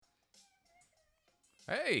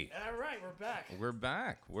Hey, All right, we're back. we're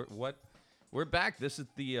back. We're back. This is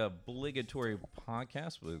the obligatory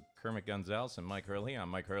podcast with Kermit Gonzalez and Mike Hurley. I'm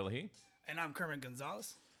Mike Hurley. And I'm Kermit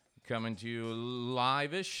Gonzalez. Coming to you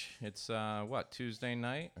live-ish. It's, Tuesday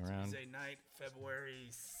night? Tuesday night, February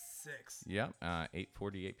 6th. Yep,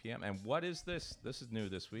 8:48 p.m. And what is this? This is new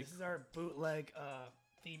this week. This is our bootleg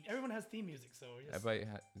theme. Everyone has theme music, so we're just...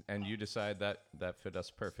 And you decide that fit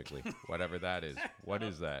us perfectly, whatever that is. What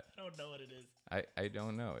is that? I don't know what it is. I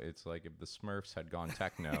don't know. It's like if the Smurfs had gone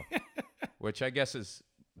techno, which I guess is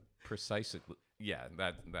precisely, yeah,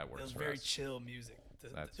 that works. It was for very us. chill music.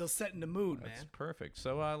 It'll set in the mood, That's man. perfect.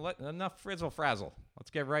 So enough frizzle frazzle. Let's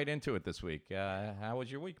get right into it this week. How was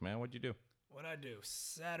your week, man? What'd you do? What'd I do?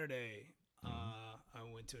 Saturday, I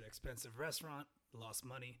went to an expensive restaurant, lost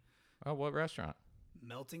money. Oh, what restaurant?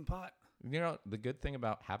 Melting Pot. You know, the good thing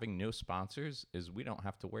about having no sponsors is we don't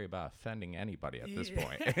have to worry about offending anybody at this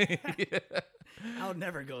point. I'll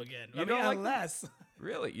never go again. You don't like unless.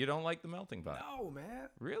 Really? You don't like the Melting Pot? No, man.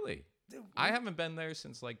 Really? Dude, I haven't been there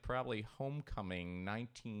since like probably Homecoming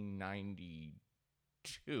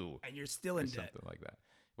 1992. And you're still in debt. Something like that.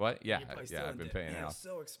 What? Yeah, You're probably yeah, still I've in been debt. paying Man, out. It's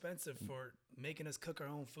so expensive for making us cook our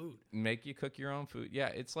own food. Make you cook your own food. Yeah,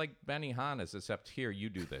 it's like Benihana's, except here you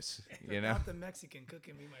do this. You know, Not the Mexican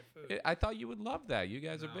cooking me my food. I thought you would love that. You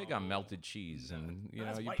guys are big on No. melted cheese, and you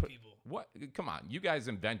That's know, you white put people. what? Come on, you guys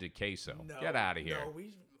invented queso. No, Get out of here.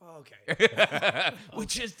 No, okay.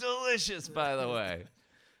 Which is delicious, by the way.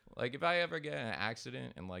 Like, if I ever get in an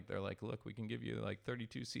accident and, like, they're like, look, we can give you, like,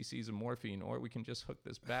 32 cc's of morphine, or we can just hook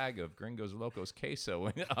this bag of Gringos Locos queso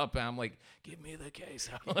up. And I'm like, give me the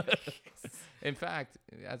queso. In fact,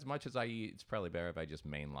 as much as I eat, it's probably better if I just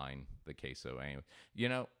mainline the queso anyway. You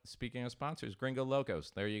know, speaking of sponsors, Gringo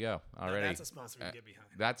Locos. There you go. Already. That's a sponsor we can get behind.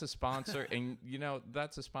 That's a sponsor, and you know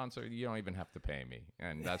that's a sponsor. You don't even have to pay me,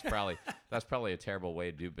 and that's probably a terrible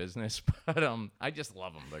way to do business. But I just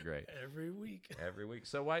love them. They're great Every week. every week.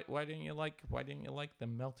 So why didn't you like the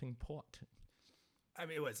Melting Pot? I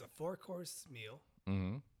mean, it was a 4-course meal.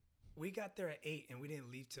 Mm-hmm. We got there at 8, and we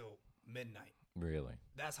didn't leave till midnight. Really?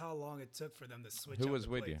 That's how long it took for them to switch. Who up was the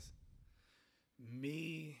with you? plates.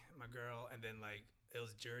 Me, my girl, and then like it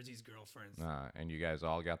was Jersey's girlfriends. And you guys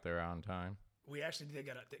all got there on time? We actually did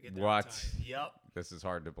get there on What? time. Yep. This is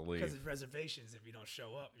hard to believe. Because it's reservations. If you don't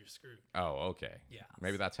show up, you're screwed. Oh, okay. Yeah.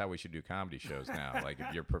 Maybe that's how we should do comedy shows now. Like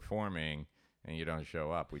if you're performing and you don't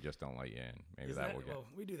show up, we just don't let you in. Maybe that will get. Well,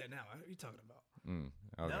 we do that now. What are you talking about?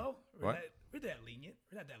 Okay. No, What? We're that lenient.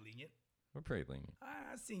 We're not that lenient. We're pretty lenient.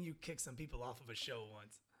 I seen you kick some people off of a show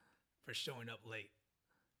once for showing up late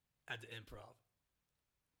at the Improv.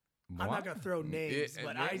 I'm not gonna throw names,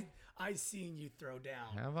 but I seen you throw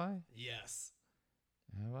down. Have I? Yes.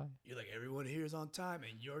 Have I? You're like, everyone here is on time,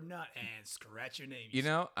 and you're not. And scratch your name. You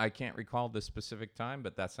know, I can't recall the specific time,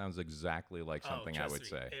 but that sounds exactly like something I trust would me,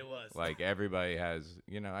 say. it was. Like everybody has,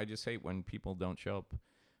 you know, I just hate when people don't show up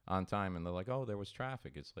on time and they're like, oh, there was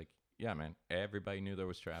traffic. It's like, yeah, man, everybody knew there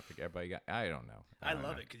was traffic. Everybody got, I don't know. I don't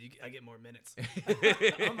love know. it because I get more minutes.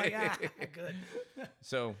 I'm like, good.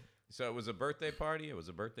 So it was a birthday party? It was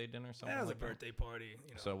a birthday dinner? Something That was like a birthday party.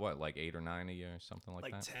 You know, So what, like 8 or 9 a year, something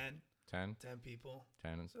like that? 10. 10? 10 people.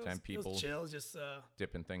 10, So 10 it people was chill. Just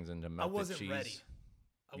dipping things into I melted wasn't cheese. ready.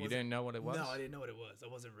 You didn't know what it was? No, I didn't know what it was. I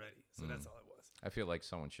wasn't ready. So that's all it was. I feel like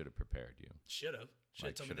someone should have prepared you. Should have. Should have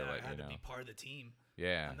Like, told me shoulda that let I had you to be know. part of the team.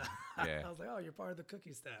 Yeah, yeah. I was like, oh, you're part of the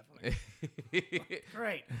cooking staff. I'm like,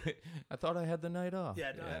 great. I thought I had the night off.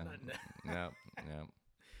 Yeah, no, no.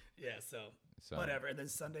 Yeah, so whatever. And then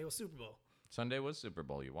Sunday was Super Bowl. Sunday was Super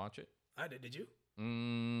Bowl. You watch it? I did. Did you?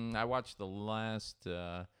 I watched the last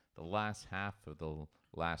half of the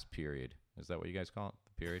last period. Is that what you guys call it?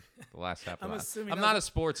 The period? The last half. I'm of assuming I'm that not a was-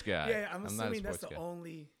 sports guy. Yeah, I'm not a assuming that's sports the guy.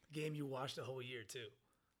 only game you watched the whole year too.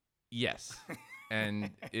 Yes,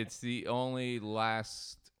 and it's the only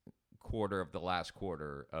last quarter of the last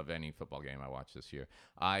quarter of any football game I watched this year.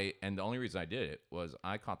 And the only reason I did it was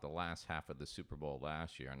I caught the last half of the Super Bowl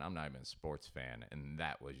last year, and I'm not even a sports fan, and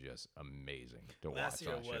that was just amazing to Last watch.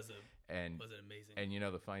 year on shit. was it amazing? And you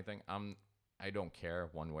know the funny thing, I don't care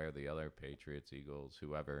one way or the other. Patriots, Eagles,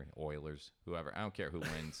 whoever, Oilers, whoever. I don't care who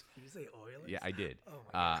wins. Did you say Oilers? Yeah, I did. Oh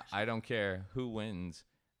my gosh. I don't care who wins.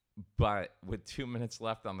 But with 2 minutes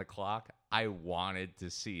left on the clock, I wanted to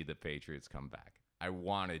see the Patriots come back. I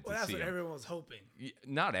wanted Well, to that's see what them. everyone was hoping.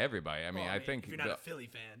 Not everybody. I mean, Well, I think if you're not a Philly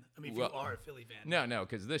fan. I mean, if Well, you are a Philly fan. no,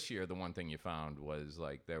 because this year the one thing you found was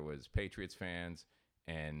like there was Patriots fans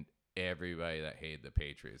and everybody that hated the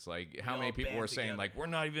Patriots. Like how all many people band were saying together. like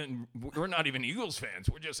we're not even Eagles fans.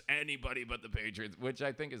 We're just anybody but the Patriots, which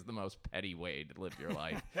I think is the most petty way to live your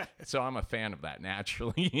life. So I'm a fan of that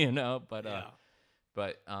naturally, you know. But Yeah.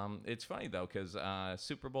 But it's funny though, because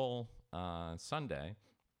Super Bowl Sunday,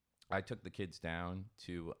 I took the kids down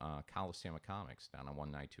to Coliseum of Comics down on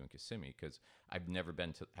 192 in Kissimmee because I've never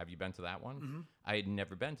been to. Have you been to that one? Mm-hmm. I had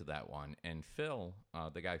never been to that one. And Phil,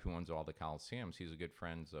 the guy who owns all the Coliseums, he's a good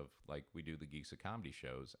friend of, like, we do the Geeks of Comedy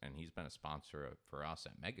shows, and he's been a sponsor for us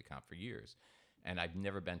at MegaCon for years. And I've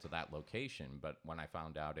never been to that location, but when I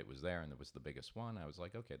found out it was there and it was the biggest one, I was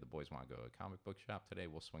like, okay, the boys want to go to a comic book shop today.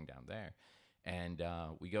 We'll swing down there. And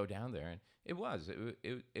we go down there, and it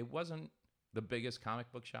wasn't the biggest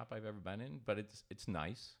comic book shop I've ever been in, but it's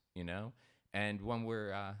nice, you know. And when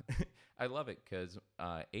we're, I love it because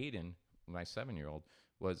Aiden, my 7-year-old,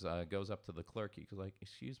 goes up to the clerk. He's like,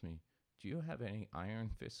 "Excuse me, do you have any Iron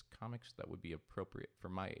Fist comics that would be appropriate for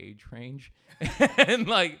my age range?" And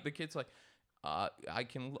like the kid's like,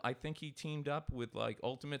 I think he teamed up with like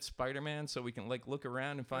Ultimate Spider-Man, so we can like look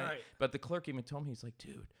around and find. Right. But the clerk even told me, he's like,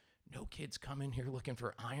 "Dude, no kids come in here looking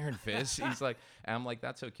for Iron Fist." He's like, and I'm like,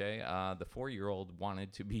 that's okay. The 4-year-old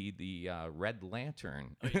wanted to be the Red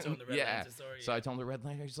Lantern. Oh, you told him the Red Lantern story? So I told him the Red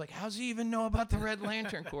Lantern. He's like, how's he even know about the Red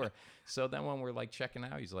Lantern Corps? So then when we're like checking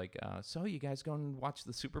out, he's like, so you guys going to watch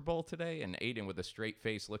the Super Bowl today? And Aiden with a straight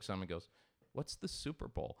face looks at him and goes, "What's the Super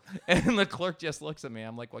Bowl?" And the clerk just looks at me.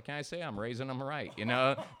 I'm like, what can I say? I'm raising them right. You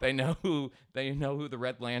know, they know who the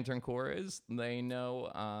Red Lantern Corps is. They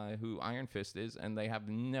know who Iron Fist is, and they have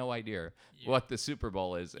no idea what the Super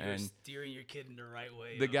Bowl is. You're and steering your kid in the right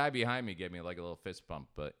way. The guy behind me gave me like a little fist bump,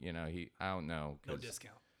 but you know, I don't know. No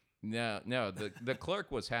discount. No. The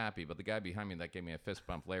clerk was happy, but the guy behind me that gave me a fist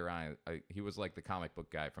bump later on, he was like the comic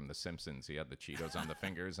book guy from The Simpsons. He had the Cheetos on the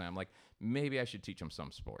fingers, and I'm like, maybe I should teach him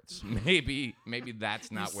some sports. Maybe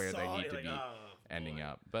that's not where they need to be ending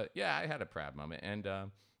up. But yeah, I had a proud moment, and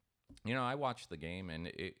you know, I watched the game, and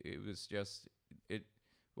it was just it.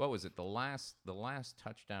 What was it? The last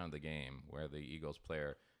touchdown of the game, where the Eagles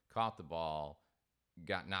player caught the ball,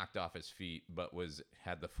 got knocked off his feet, but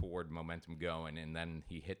had the forward momentum going, and then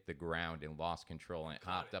he hit the ground and lost control, and it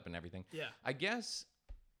hopped up and everything. Yeah. I guess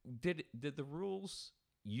did the rules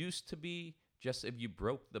used to be just if you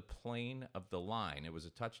broke the plane of the line, it was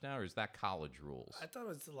a touchdown, or is that college rules? I thought it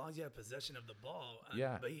was as long as you had possession of the ball.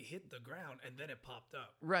 Yeah. But he hit the ground and then it popped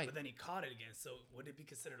up. Right. But then he caught it again. So would it be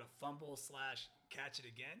considered a fumble / catch it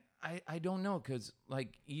again? I don't know, because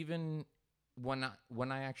like even when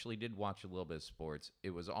I actually did watch a little bit of sports,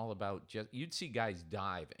 it was all about you'd see guys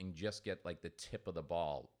dive and just get like the tip of the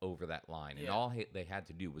ball over that line, and all they had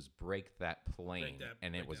to do was break that plane,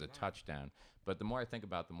 and it was a touchdown. But the more I think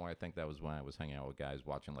about it, the more I think that was when I was hanging out with guys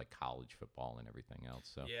watching like college football and everything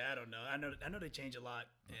else. So yeah, I don't know. I know they change a lot,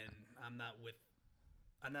 and I'm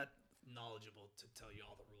not knowledgeable to tell you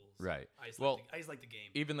all the rules. Right. I just like the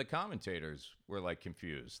game. Even the commentators were like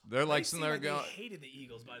confused. They're like sitting there going, they hated the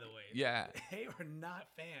Eagles, by the way. Yeah. They were not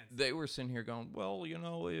fans. They were sitting here going, well, you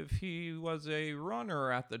know, if he was a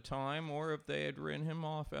runner at the time, or if they had written him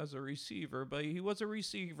off as a receiver, but he was a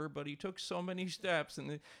receiver, but he took so many steps.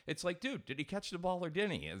 And it's like, dude, did he catch the ball or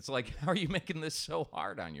didn't he? It's like, how are you making this so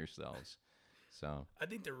hard on yourselves? So I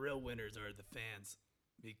think the real winners are the fans.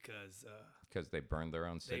 Because they burned their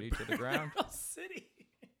own city to the ground. Their own city.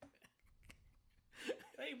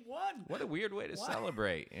 They won. What a weird way to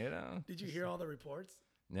celebrate, you know? Did you hear all the reports?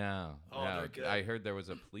 No. Oh, no. they're good. I heard there was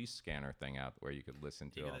a police scanner thing out where you could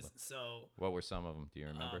listen to all them. So what were some of them? Do you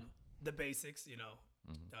remember? The basics, you know,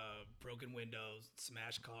 broken windows,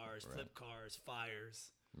 smashed cars, flipped cars,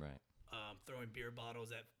 fires. Right. Throwing beer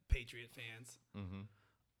bottles at Patriot fans. Mm-hmm.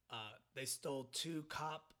 They stole 2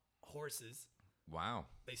 cop horses. Wow.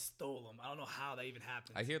 They stole them. I don't know how that even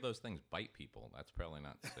happened. I hear those things bite people. That's probably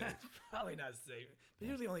not safe. It's probably not safe. They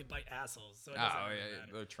usually only bite assholes. So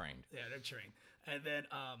They're trained. Yeah, they're trained. And then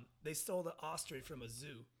they stole the ostrich from a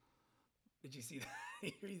zoo. Did you see that?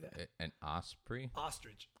 You read that? An osprey?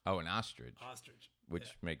 Ostrich. Oh, an ostrich. Ostrich. Which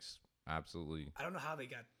makes absolutely... I don't know how they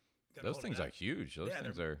got those things are huge. Those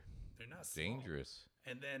things are they're not dangerous.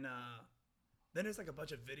 Small. And then there's like a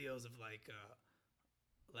bunch of videos of like a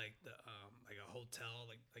hotel,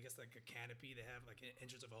 like I guess like a canopy they have, like an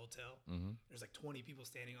entrance of a hotel. Mm-hmm. There's like 20 people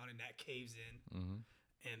standing on it, and that caves in. Mm-hmm.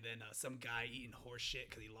 And then some guy eating horse shit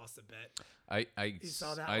because he lost a bet. You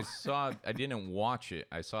saw that? I didn't watch it.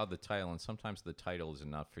 I saw the title, and sometimes the title is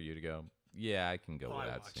enough for you to go, yeah, I can go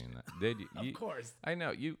without seeing that. Did you? Of course. I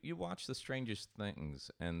know. You watch the strangest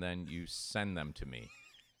things, and then you send them to me.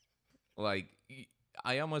 Like,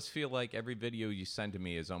 I almost feel like every video you send to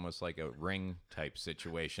me is almost like a Ring type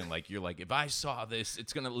situation. Like, you're like, if I saw this,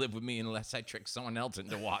 it's going to live with me unless I trick someone else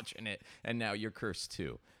into watching it. And now you're cursed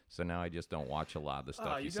too. So now I just don't watch a lot of the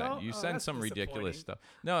stuff you send. Don't? You send some ridiculous stuff.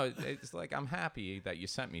 No, it's like I'm happy that you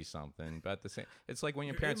sent me something, but at the same, it's like when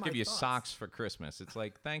your parents give you socks for Christmas. It's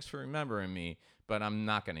like, thanks for remembering me, but I'm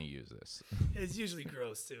not going to use this. It's usually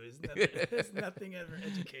gross too. It's nothing ever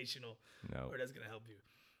educational. No. Or that's going to help you.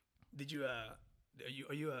 Did you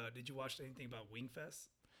did you watch anything about Wingfest?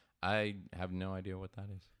 I have no idea what that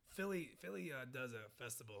is. Philly does a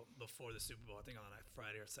festival before the Super Bowl, I think on a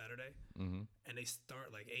Friday or Saturday, and they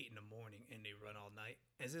start like 8 a.m. and they run all night.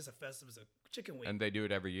 And it's just a festival, it's a chicken wing, and they do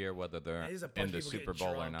it every year, whether they're in the Super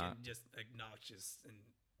Bowl or not. And just obnoxious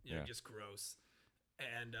and just gross.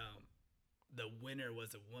 And the winner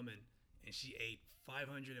was a woman, and she ate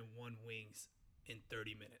 501 wings in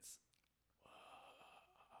 30 minutes.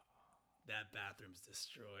 That bathroom's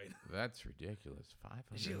destroyed. That's ridiculous. 500.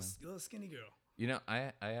 She's a little skinny girl. You know,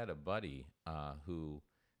 I had a buddy who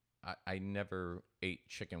I never ate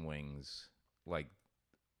chicken wings, like,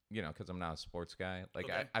 you know, because I'm not a sports guy. Like,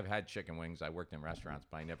 okay. I've had chicken wings. I worked in restaurants,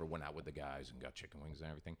 but I never went out with the guys and got chicken wings and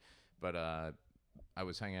everything. But I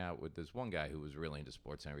was hanging out with this one guy who was really into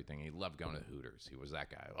sports and everything. He loved going to Hooters. He was that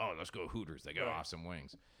guy. Oh, let's go Hooters. They got awesome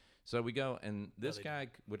wings. So we go, and this guy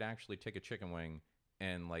would actually take a chicken wing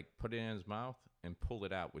and like put it in his mouth and pull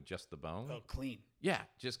it out with just the bone. Oh, clean. Yeah,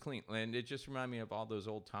 just clean. And it just reminded me of all those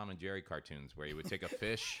old Tom and Jerry cartoons where he would take a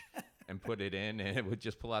fish and put it in and it would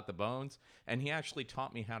just pull out the bones. And he actually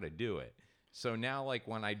taught me how to do it. So now, like,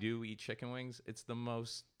 when I do eat chicken wings, it's the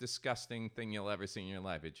most disgusting thing you'll ever see in your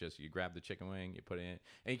life. It's just you grab the chicken wing, you put it in.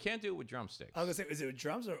 And you can't do it with drumsticks. I was going to say, is it with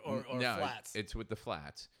drums or no, flats? It's with the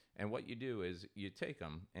flats. And what you do is you take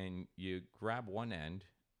them and you grab one end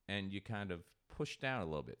and you kind of push down a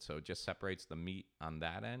little bit so it just separates the meat on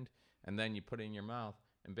that end, and then you put it in your mouth,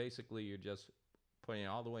 and basically you're just putting it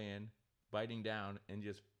all the way in, biting down, and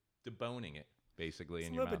just deboning it basically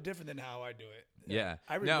in your mouth. It's a little bit different than how I do it. Yeah.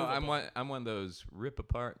 I'm one of those rip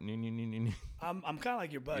apart. I'm kind of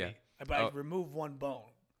like your buddy, but I remove one bone.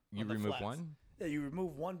 You remove one? Yeah, you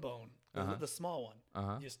remove one bone, the small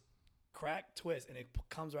one. You just crack, twist, and it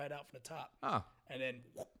comes right out from the top. And then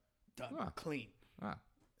done, clean.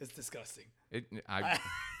 It's disgusting.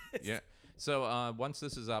 Yeah. So once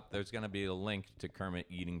this is up, there's going to be a link to Kermit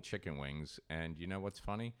eating chicken wings. And you know what's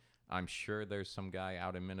funny? I'm sure there's some guy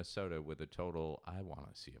out in Minnesota with a total, I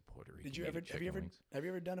want to see a Puerto Rican. Have you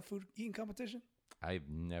ever done a food eating competition? I've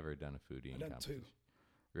never done a food eating competition.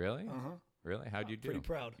 2. Really? Really? How'd you do? Pretty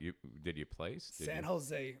proud. Did you place? San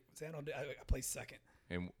Jose, I placed second.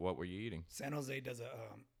 And what were you eating? San Jose does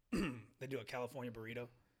they do a California burrito,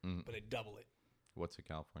 but they double it. What's a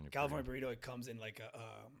California burrito? California burrito, it comes in like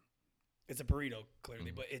it's a burrito,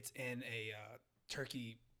 clearly, but it's in a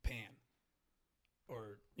turkey pan.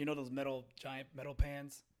 Or, you know those giant metal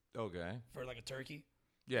pans? Okay. For like a turkey?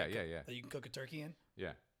 Yeah. That you can cook a turkey in?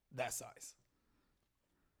 Yeah. That size.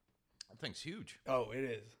 That thing's huge. Oh, it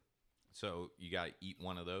is. So you got to eat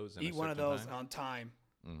one of those in Eat one of those on time.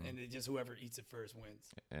 And it just whoever eats it first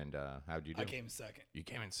wins. And how'd you do? I came in second. You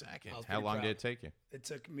came in second. How long did it take you? It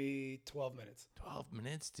took me 12 minutes. 12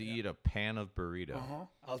 minutes to eat a pan of burrito.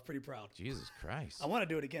 I was pretty proud. Jesus Christ. I want to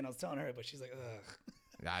do it again. I was telling her, but she's like, ugh.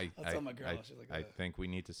 I told my girl. She's like, ugh. I think we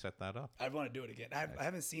need to set that up. I want to do it again. I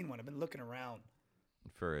haven't seen one. I've been looking around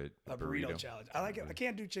for a burrito challenge. I like it. I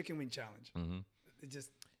can't do chicken wing challenge. It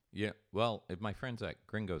just. Yeah, well, if my friends at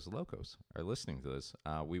Gringos Locos are listening to this,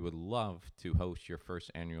 we would love to host your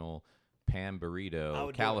first annual pan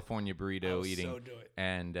burrito, California burrito eating. So do it.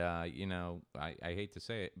 And, you know, I hate to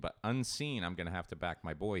say it, but unseen, I'm going to have to back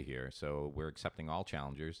my boy here. So we're accepting all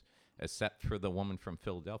challengers, except for the woman from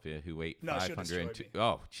Philadelphia who ate 502.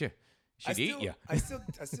 Oh, she'd eat you. I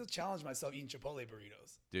still challenge myself eating Chipotle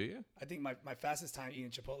burritos. Do you? I think my fastest time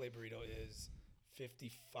eating Chipotle burrito is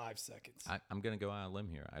 55 seconds. I'm going to go out on a limb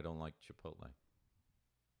here. I don't like Chipotle.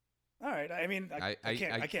 All right. I mean,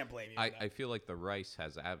 I can't blame you. I feel like the rice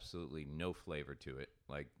has absolutely no flavor to it.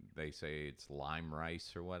 Like they say it's lime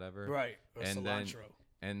rice or whatever. Right. Or cilantro.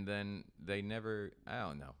 And then they never, I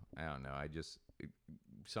don't know.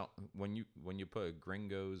 So when you put a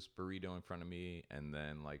Gringo's burrito in front of me and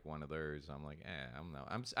then like one of theirs, I'm like,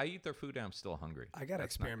 I eat their food and I'm still hungry. I got to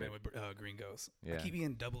experiment with Gringos. Yeah. I keep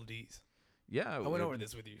eating double D's. Yeah, I went over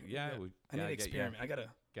this with you. Yeah, I need to experiment. I gotta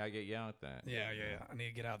get you out that. Yeah. I need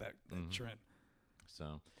to get out that trend.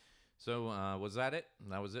 So was that it?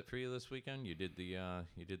 That was it for you this weekend? You did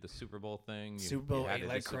the Super Bowl thing. Super Bowl, you had ate a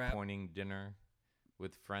like crap. Disappointing dinner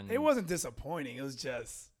with friends. It wasn't disappointing. It was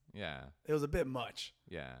just. Yeah. It was a bit much.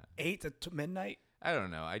 Yeah. 8 to midnight. I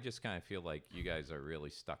don't know. I just kind of feel like you guys are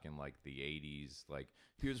really stuck in like the 80s. Like,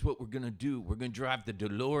 here's what we're going to do. We're going to drive the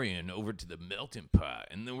DeLorean over to the melting pot,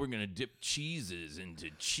 and then we're going to dip cheeses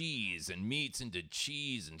into cheese and meats into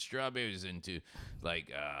cheese and strawberries into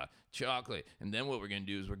like chocolate. And then what we're going to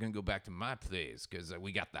do is we're going to go back to my place because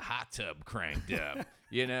we got the hot tub cranked up.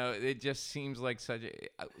 You know, it just seems like such a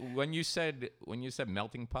when you said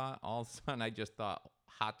melting pot, all of a sudden I just thought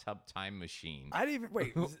hot tub time machine. I didn't even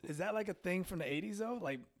wait. Is that like a thing from the 80s though?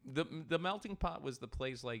 Like the melting pot was the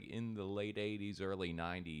place like in the late 80s, early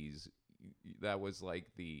 90s. That was like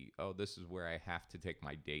this is where I have to take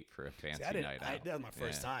my date for a fancy night out. That was my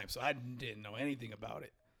first time, so I didn't know anything about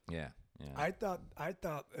it. Yeah. I thought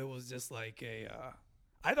it was just like I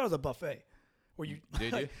thought it was a buffet. Where you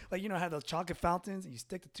did you like have those chocolate fountains and you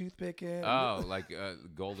stick the toothpick in? Oh, like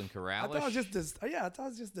Golden Corral. I thought it was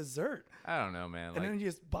just dessert. I don't know, man. And then you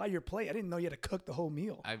just buy your plate. I didn't know you had to cook the whole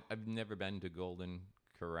meal. I've never been to Golden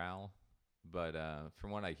Corral, but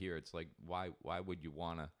from what I hear, it's like why would you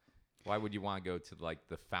wanna go to like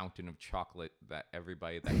the fountain of chocolate that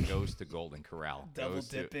everybody that goes to Golden Corral double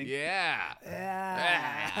dipping? Yeah.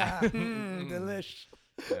 Delish.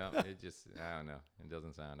 Yeah, it just I don't know. It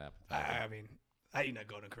doesn't sound appetizing. I mean, I eat a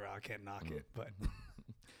Golden Corral. I can't knock it, but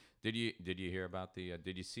did you hear about the?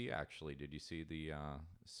 Did you see the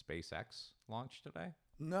SpaceX launch today?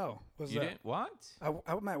 No, you didn't? What?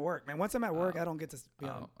 I'm at work, man. Once I'm at work, I don't get to be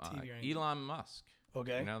on TV or anything. Elon Musk.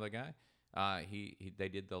 Okay, you know the guy. They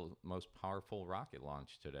did the most powerful rocket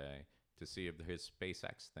launch today to see if his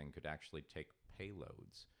SpaceX thing could actually take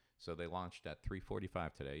payloads. So they launched at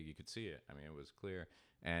 3:45 today. You could see it. I mean, it was clear.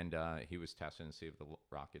 And he was testing to see if the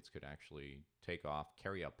rockets could actually take off,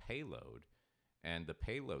 carry a payload. And the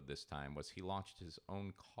payload this time was he launched his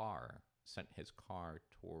own car, sent his car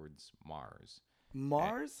towards Mars.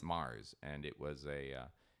 Mars? And it was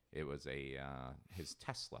his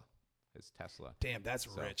Tesla. Damn, that's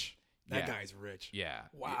rich. That guy's rich. Yeah.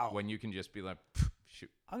 Wow. When you can just be like,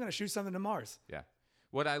 shoot. I'm going to shoot something to Mars. Yeah.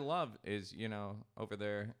 What I love is, over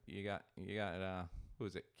there you got who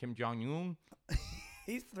is it? Kim Jong-un?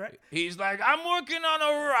 He's like, I'm working on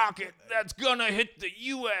a rocket that's gonna hit the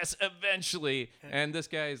U.S. eventually, and this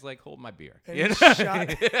guy is like, hold my beer.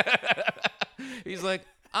 He's like,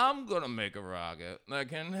 I'm gonna make a rocket that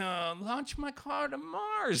can launch my car to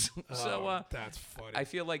Mars. So that's funny. I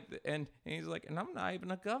feel like, and he's like, and I'm not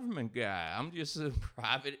even a government guy. I'm just a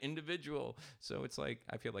private individual. So it's like,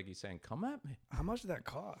 I feel like he's saying, come at me. How much did that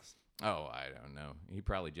cost? Oh, I don't know. He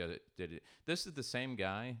probably did it. This is the same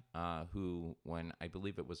guy who, when I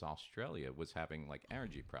believe it was Australia, was having like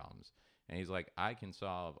energy problems, and he's like, I can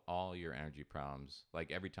solve all your energy problems. Like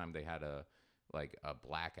every time they had a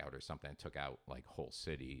blackout or something, it took out like whole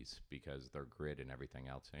cities because their grid and everything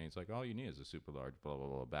else. And he's like, all you need is a super large blah blah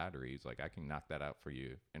blah battery. He's like, I can knock that out for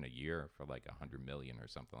you in a year for like 100 million or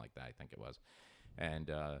something like that. I think it was, and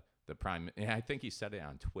I think he said it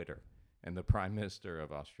on Twitter. And the Prime Minister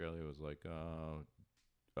of Australia was like,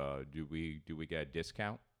 do we get a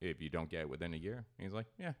discount if you don't get it within a year? And he's like,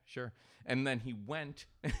 yeah, sure. And then he went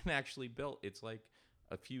and actually built, it's like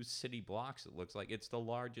a few city blocks, it looks like. It's the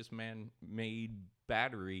largest man-made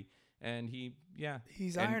battery. And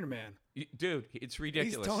he's Iron Man. Dude, it's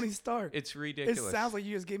ridiculous. He's Tony Stark. It's ridiculous. It sounds like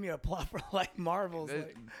you just gave me a plot for like Marvel's.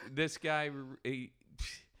 This guy...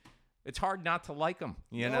 It's hard not to like him,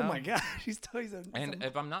 you know? Oh, my God. And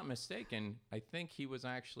if I'm not mistaken, I think he was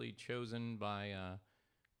actually chosen by, I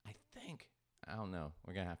don't know.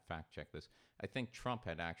 We're going to have to fact check this. I think Trump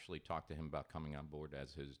had actually talked to him about coming on board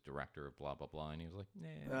as his director of blah, blah, blah. And he was like,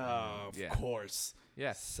 nah. Oh, of course.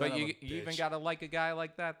 Yeah. But you even got to like a guy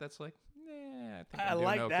like that that's like, nah, I think I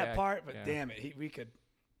like okay. that part, but damn it. You're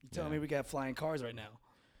telling me we got flying cars right now.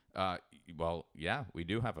 Well, yeah, we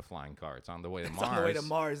do have a flying car. It's on the way to Mars. It's on the way to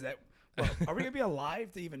Mars. Are we going to be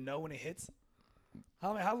alive to even know when it hits?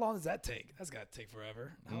 How long does that take? That's got to take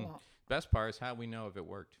forever. How long? Best part is how we know if it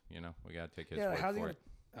worked. We got to take his word for it.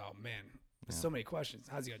 Oh, man. There's so many questions.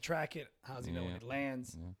 How's he going to track it? How's he know when it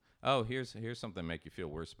lands? Yeah. Oh, here's something to make you feel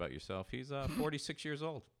worse about yourself. He's 46 years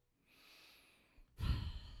old.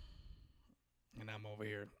 And I'm over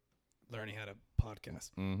here learning how to podcast.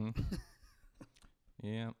 Mm-hmm.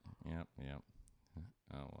 Yep.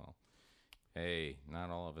 Oh, well. Hey, not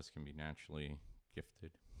all of us can be naturally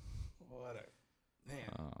gifted.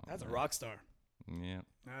 That's a rock star. Yeah.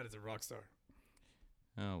 That is a rock star.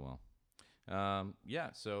 Oh, well.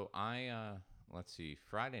 So let's see,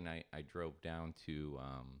 Friday night I drove down to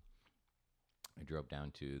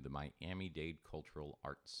the Miami-Dade Cultural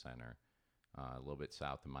Arts Center, a little bit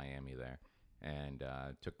south of Miami there, and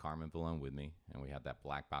took Carmen Vallone with me, and we had that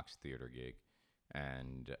Black Box Theater gig.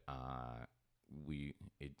 And we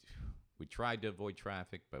tried to avoid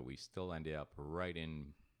traffic, but we still ended up right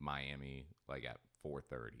in Miami, like at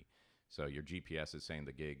 4:30. So your GPS is saying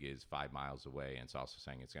the gig is 5 miles away, and it's also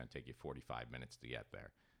saying it's going to take you 45 minutes to get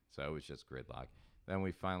there. So it was just gridlock. Then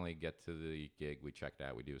we finally get to the gig. We checked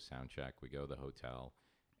out. We do a sound check. We go to the hotel,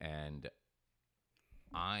 and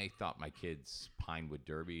I thought my kids' Pinewood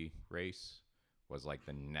Derby race was like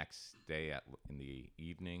the next day in the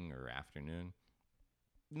evening or afternoon.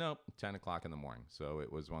 Nope, 10 o'clock in the morning. So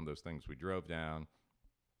it was one of those things. We drove down.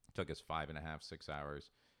 Took us 5.5, 6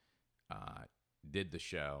 hours. Did the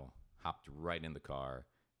show. Hopped right in the car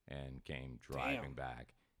and came driving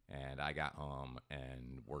back. And I got home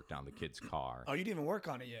and worked on the kid's car. Oh, you didn't even work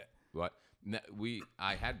on it yet? What? No,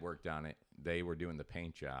 I had worked on it. They were doing the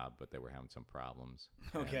paint job, but they were having some problems.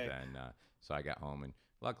 Okay. And then, so I got home, and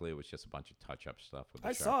luckily it was just a bunch of touch-up stuff. With the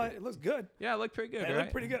I saw it. It looks good. Yeah, it looked pretty good. It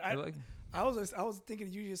looked pretty good. I was thinking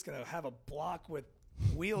you were just gonna have a block with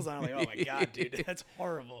wheels on it. Like, oh my god, dude, that's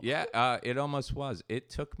horrible. Yeah, it almost was. It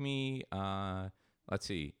took me, let's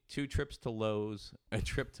see, 2 trips to Lowe's, a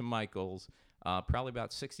trip to Michael's. Probably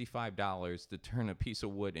about $65 to turn a piece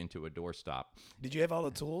of wood into a doorstop. Did you have all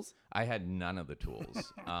the tools? I had none of the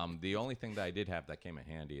tools. The only thing that I did have that came in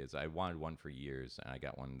handy is I wanted one for years, and I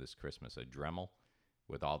got one this Christmas, a Dremel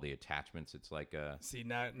with all the attachments. It's like a... See,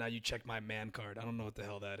 now you check my man card. I don't know what the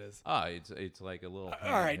hell that is. Oh, it's like a little...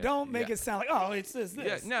 All right, don't make it sound like, oh, it's this.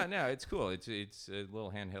 Yeah, no, it's cool. It's a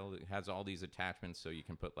little handheld. It has all these attachments, so you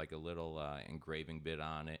can put like a little engraving bit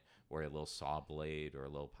on it, or a little saw blade, or a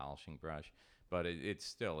little polishing brush. But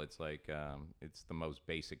it's like it's the most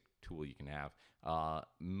basic tool you can have.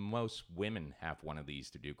 Most women have one of these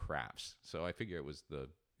to do crafts, so I figure it was the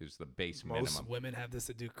base minimum. Most women have this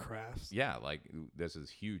to do crafts. Yeah, like this is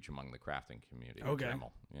huge among the crafting community. Okay.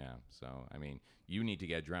 Dremel. Yeah, so I mean, you need to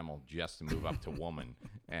get Dremel just to move up to woman,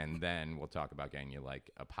 and then we'll talk about getting you like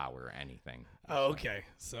a power or anything. Oh, okay.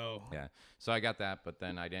 So yeah, so I got that, but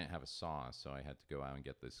then I didn't have a saw, so I had to go out and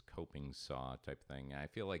get this coping saw type thing. I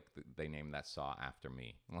feel like they named that saw after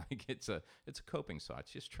me. Like it's a coping saw.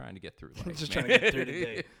 It's just trying to get through life. Just trying to get through the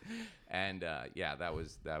day. And yeah, that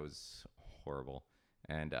was horrible.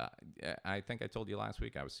 And I think I told you last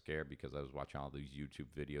week I was scared because I was watching all these YouTube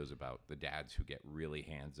videos about the dads who get really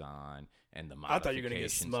hands-on and the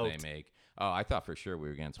modifications they make. Oh, I thought for sure we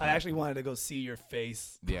were getting smoked. I actually wanted to go see your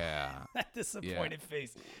face. Yeah. That disappointed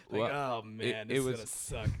face. Like, well, oh, man, this is going to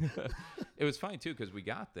suck. It was funny, too, because we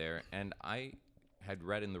got there, and I had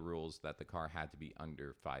read in the rules that the car had to be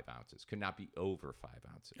under 5 ounces. Could not be over 5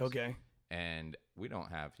 ounces. Okay. And we don't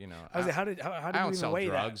have, I was like, how did you even weigh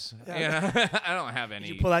drugs. That? Yeah. I don't have any.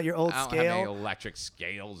 Did you pull out your old scale? I don't have any electric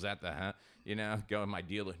scales at the, go to my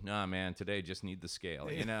dealer. Nah, man, today just need the scale,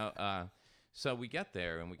 So we get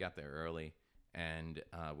there, and we got there early, and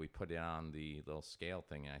we put it on the little scale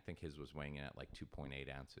thing, and I think his was weighing in at like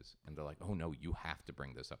 2.8 ounces. And they're like, oh, no, you have to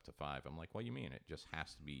bring this up to 5. I'm like, what do you mean? It just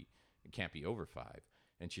has to be, it can't be over 5.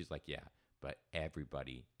 And she's like, yeah, but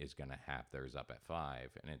everybody is going to have theirs up at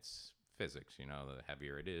 5, and it's physics, the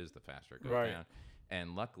heavier it is, the faster it goes down.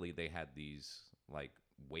 And luckily they had these like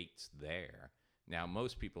weights there. Now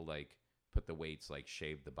most people like put the weights, like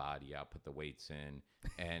shave the body out, put the weights in,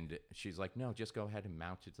 and she's like, no, just go ahead and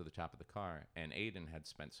mount it to the top of the car. And Aiden had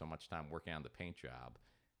spent so much time working on the paint job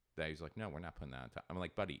that he's like, no, we're not putting that on top. I'm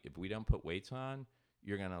like, buddy, if we don't put weights on,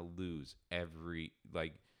 you're gonna lose every,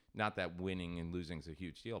 like, not that winning and losing is a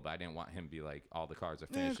huge deal, but I didn't want him to be like, all the cars are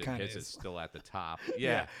finished and his is still at the top.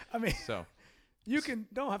 Yeah. I mean, so you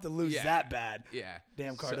don't have to lose that bad. Yeah.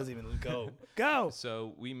 Damn car doesn't even go.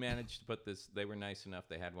 So we managed to put this, they were nice enough.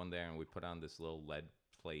 They had one there, and we put on this little lead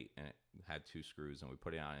plate, and it had 2 screws, and we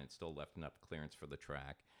put it on, and it still left enough clearance for the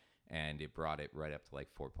track. And it brought it right up to like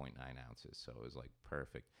 4.9 ounces. So it was like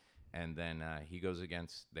perfect. And then he goes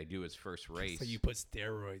against, they do his first race. So you put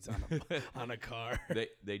steroids on a car.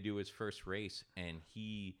 They do his first race, and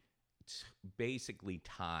he basically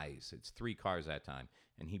ties. It's 3 cars at a time,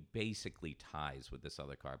 and he basically ties with this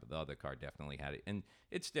other car, but the other car definitely had it. And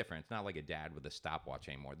it's different. It's not like a dad with a stopwatch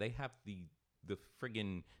anymore. They have the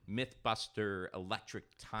friggin' Mythbuster electric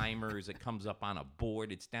timers. It comes up on a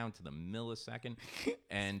board. It's down to the millisecond.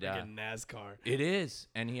 And NASCAR. It is.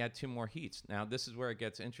 And he had 2 more heats. Now, this is where it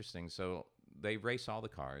gets interesting. So they race all the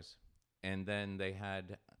cars, and then they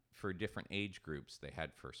had, for different age groups, they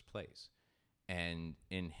had first place. And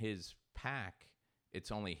in his pack,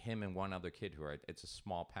 it's only him and one other kid it's a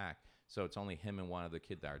small pack. So it's only him and one other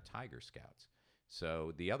kid that are Tiger Scouts.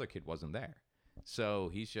 So the other kid wasn't there. So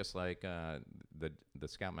he's just like, the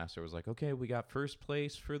Scoutmaster was like, okay, we got first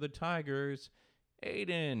place for the Tigers,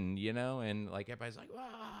 Aiden, and like everybody's like,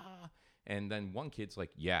 ah. And then one kid's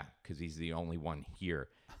like, yeah, because he's the only one here.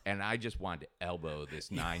 And I just wanted to elbow this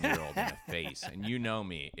 9-year-old in the face. And you know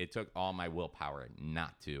me. It took all my willpower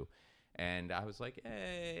not to. And I was like,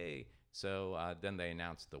 hey. So then they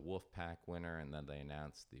announced the wolf pack winner, and then they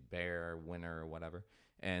announced the bear winner or whatever.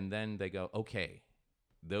 And then they go, okay,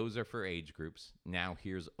 those are for age groups. Now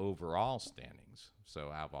here's overall standings.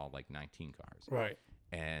 So out of all like 19 cars. Right.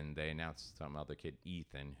 And they announced some other kid,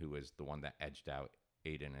 Ethan, who was the one that edged out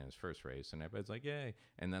Aiden in his first race. And everybody's like, yay.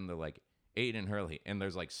 And then they're like, Aiden Hurley, and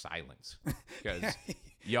there's like silence because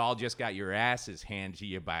y'all just got your asses handed to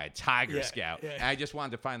you by a Tiger Scout. Yeah. I just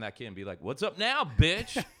wanted to find that kid and be like, "What's up now,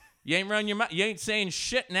 bitch? You ain't running your mouth. You ain't saying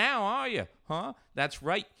shit now, are you? Huh? That's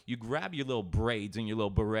right. You grab your little braids and your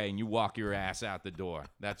little beret and you walk your ass out the door.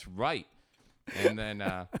 That's right." And then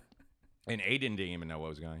and Aiden didn't even know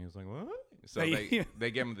what was going on. He was like, "What?" So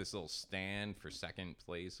they gave him this little stand for second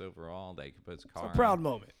place overall. They could put his car. It's a proud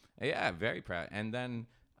moment. Yeah, very proud. And then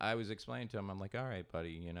I was explaining to him, I'm like, all right, buddy,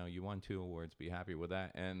 you won 2 awards. Be happy with that.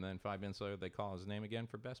 And then 5 minutes later, they call his name again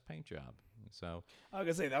for best paint job. So I was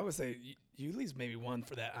gonna say that would say you at least maybe won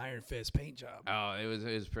for that Iron Fist paint job. Oh, it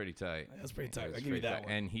was pretty tight. It was pretty tight. I give you that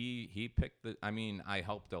one. And he picked the. I mean, I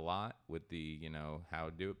helped a lot with the how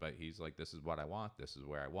to do it, but he's like, this is what I want. This is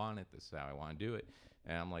where I want it. This is how I want to do it.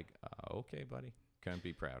 And I'm like, okay, buddy, couldn't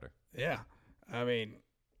be prouder. Yeah, I mean,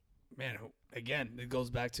 man, again, it goes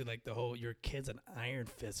back to like the whole your kid's an Iron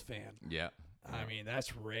Fist fan. Yeah. I mean,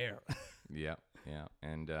 that's rare. Yeah.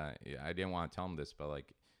 And I didn't want to tell him this, but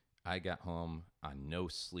like I got home on no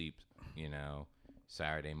sleep,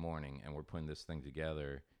 Saturday morning, and we're putting this thing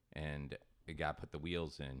together, and it got put the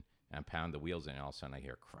wheels in, and I pound the wheels in, and all of a sudden I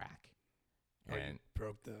hear a crack. And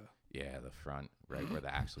broke the... Yeah, the front, right where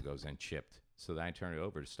the axle goes in, chipped. So then I turn it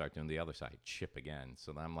over to start doing the other side, chip again.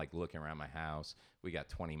 So then I'm like looking around my house. We got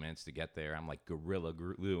 20 minutes to get there. I'm like gorilla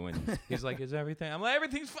glue, and he's like, "Is everything?" I'm like,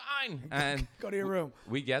 "Everything's fine." And go to your room.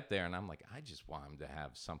 We get there, and I'm like, I just want him to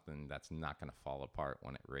have something that's not going to fall apart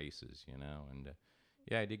when it races, And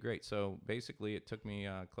yeah, I did great. So basically, it took me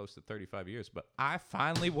close to 35 years, but I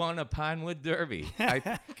finally won a Pinewood Derby.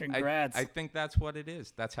 Congrats. I think that's what it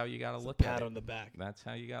is. That's how you got to look at it. Pat on the back. That's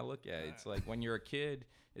how you got to look at it. It's like when you're a kid,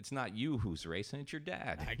 it's not you who's racing, it's your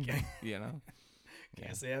dad.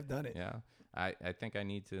 Can't say I've done it. Yeah. I think I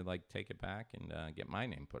need to like take it back and get my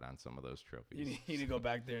name put on some of those trophies. You need to go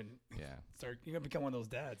back there and start. You're gonna become one of those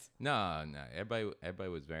dads. No. Everybody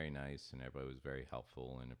was very nice, and everybody was very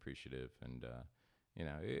helpful and appreciative, and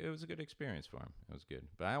it was a good experience for him. It was good,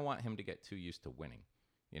 but I don't want him to get too used to winning,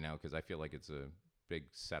 because I feel like it's a big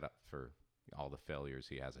setup for all the failures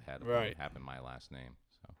he has ahead of him having my last name.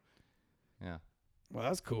 So, yeah. Well,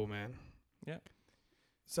 that's cool, man. Yeah.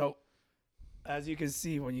 So, as you can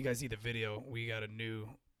see when you guys see the video, we got a new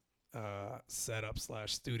setup /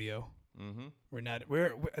 studio. Mm-hmm.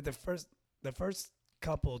 We're at the first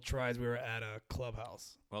couple tries we were at a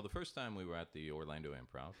clubhouse. Well, the first time we were at the Orlando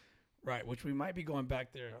Improv. Right, which we might be going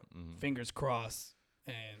back there. Mm-hmm. Fingers crossed.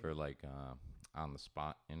 And for like on the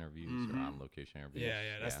spot interviews or on location interviews.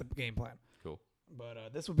 Yeah, that's the game plan. Cool.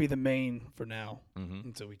 But this will be the main for now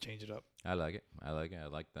until we change it up. I like it. I like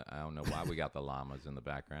that. I don't know why we got the llamas in the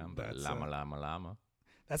background, but llama.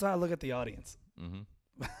 That's how I look at the audience.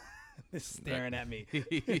 Mm-hmm. They're staring at me,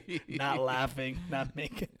 not laughing, not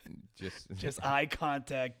making, just eye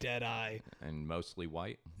contact, dead eye, and mostly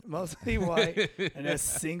white. Mostly white, and a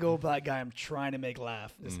single black guy I'm trying to make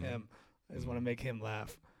laugh is him. I just want to make him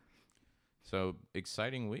laugh. So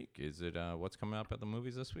exciting week. Is it? What's coming up at the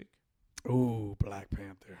movies this week? Ooh, Black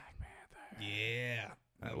Panther. Yeah.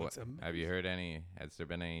 Have you heard any? Has there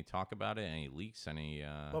been any talk about it? Any leaks? Any?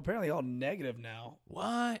 Well, apparently all negative now.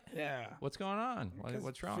 What? Yeah. What's going on?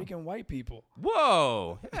 What's wrong? Freaking white people.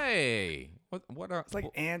 Whoa! Hey, what are? It's like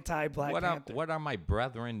anti-Black Panther. What are my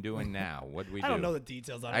brethren doing now? What do we do? I don't know the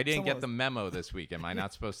details on it. I didn't get the memo this week. Am I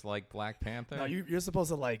not supposed to like Black Panther? No, you're supposed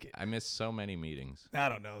to like it. I missed so many meetings. I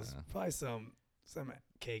don't know. It's probably some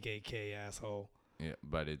KKK asshole. Yeah,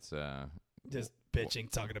 but it's just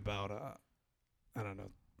bitching, talking about I don't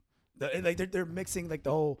know. They're mixing like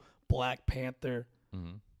the whole Black Panther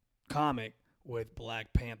comic with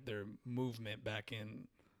Black Panther movement back in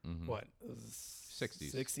what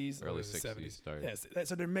 60s, early 60s. Started. Yes,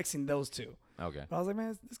 so they're mixing those two. Okay. But I was like,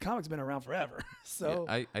 man, this comic's been around forever. So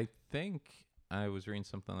yeah, I think I was reading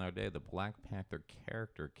something the other day. The Black Panther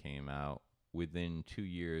character came out within 2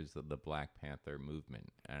 years of the Black Panther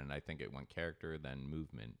movement, and I think it went character then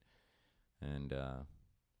movement, and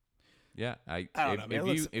yeah, I don't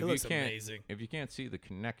know. It looks amazing. If you can't see the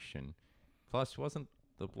connection, plus wasn't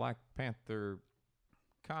the Black Panther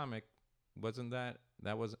comic? Wasn't that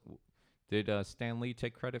wasn't? Did Stan Lee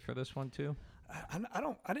take credit for this one too?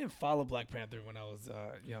 I didn't follow Black Panther when I was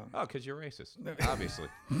young. Oh, because you're racist, obviously.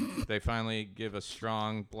 They finally give a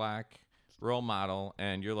strong black role model,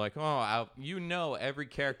 and you're like, oh, every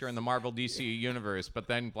character in the Marvel DC universe, but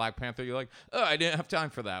then Black Panther, you're like, oh, I didn't have time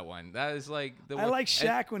for that one. That is like I like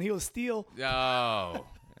Shaq when he was Steel. Oh,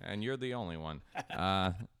 and you're the only one.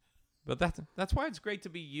 But that's why it's great to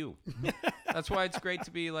be you. That's why it's great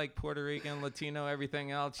to be like Puerto Rican, Latino, everything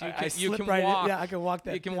else. You can walk. Yeah, I can walk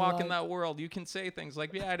that. You can walk in that world. You can say things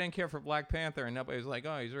like, "Yeah, I didn't care for Black Panther," and nobody's like,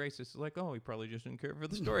 "Oh, he's racist." It's like, "Oh, he probably just didn't care for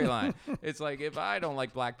the storyline." It's like if I don't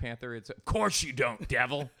like Black Panther, it's of course you don't,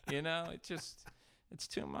 devil. You know, it's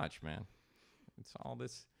too much, man. It's all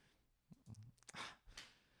this.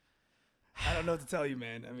 I don't know what to tell you,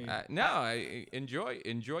 man. I mean,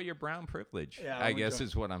 enjoy your brown privilege. Yeah, I guess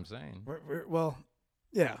is what I'm saying.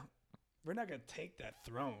 Yeah, we're not gonna take that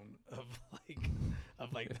throne of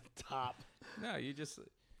the top. No, you just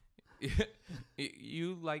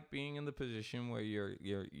you like being in the position where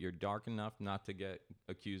you're dark enough not to get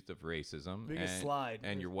accused of racism,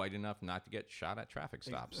 and you're white enough not to get shot at traffic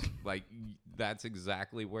stops. Like that's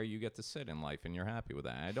exactly where you get to sit in life, and you're happy with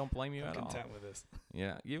that. I don't blame you at all. I'm content with this.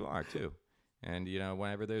 Yeah, you are too. And,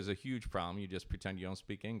 whenever there's a huge problem, you just pretend you don't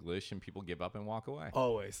speak English and people give up and walk away.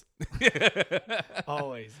 Always.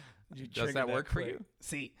 Always. Does that work for you?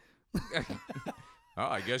 See. Oh,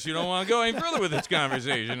 I guess you don't want to go any further with this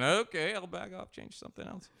conversation. Okay, I'll back off, change something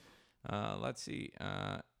else. Let's see.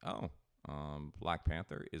 Black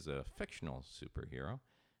Panther is a fictional superhero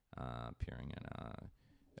appearing in...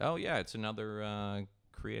 it's another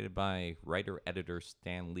created by writer-editor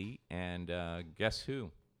Stan Lee. And guess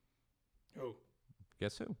who? Who?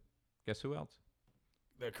 Guess who? Guess who else?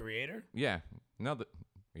 The creator? Yeah. No,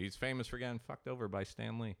 he's famous for getting fucked over by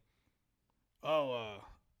Stan Lee. Oh,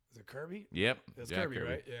 is it Kirby? Yep. It's Kirby,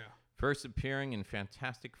 right? Yeah. First appearing in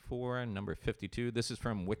Fantastic Four, number 52. This is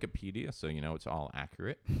from Wikipedia, so it's all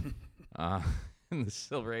accurate. In the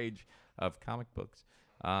Silver Age of comic books.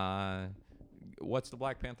 What's the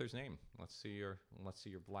Black Panther's name? Let's see your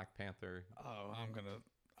Black Panther.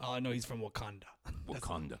 I know he's from Wakanda.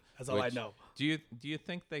 Wakanda. That's all I know. Do you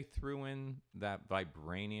think they threw in that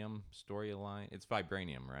vibranium storyline? It's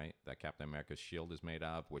vibranium, right? That Captain America's shield is made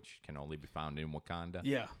of, which can only be found in Wakanda.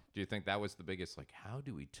 Yeah. Do you think that was the biggest? Like, how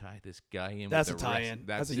do we tie this guy in? That's a tie-in.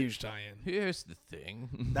 That's a huge tie-in. Here's the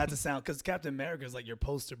thing. That's a sound because Captain America is like your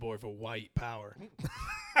poster boy for white power.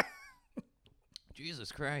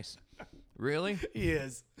 Jesus Christ. Really? He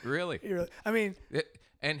is. Really? I mean...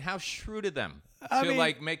 And how shrewd of them to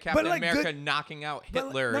make Captain America knocking out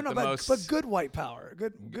Hitler most. But good white power.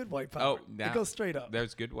 Good white power. Oh, it goes straight up.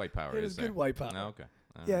 There's good white power. There's good white power. Oh, okay.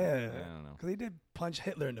 Yeah. I don't know. Because he did punch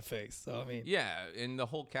Hitler in the face. So I mean. Yeah, in the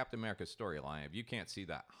whole Captain America storyline, if you can't see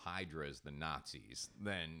that Hydra is the Nazis,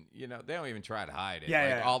 then they don't even try to hide it.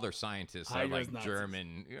 Yeah. All their scientists Hydra's are like Nazis.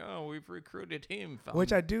 German. We've recruited him.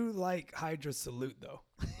 Which I do like Hydra's salute though.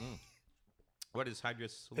 What is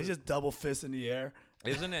Hydra's salute? It's just double fist in the air.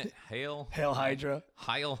 Isn't it Hail Hydra?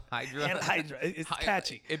 Hail Hydra. Hail Hydra. It's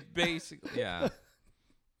catchy. It basically, yeah.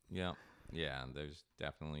 There's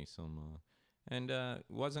definitely some. And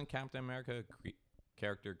wasn't Captain America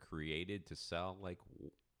character created to sell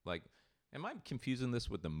like? Am I confusing this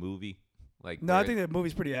with the movie? No, I think the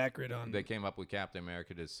movie's pretty accurate on. They came up with Captain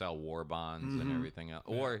America to sell war bonds and everything else.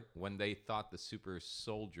 Yeah. Or when they thought the super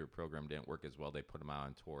soldier program didn't work as well, they put him out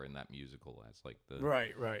on tour in that musical as like the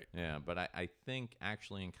right. Yeah, but I think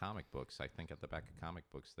actually in comic books, I think at the back of comic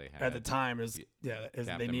books they had at the time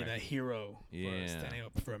they need a hero for standing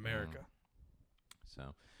up for America.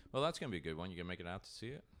 So, well, that's gonna be a good one. You gonna make it out to see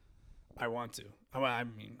it? I want to. I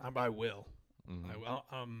mean, I will. Mm-hmm. I will.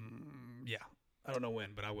 Yeah. I don't know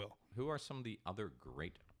when, but I will. Who are some of the other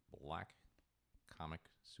great black comic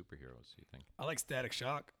superheroes, you think? I like Static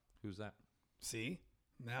Shock. Who's that? See?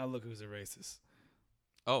 Now look who's a racist.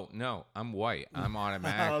 Oh, no. I'm white. I'm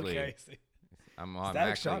automatically... Okay. See. I'm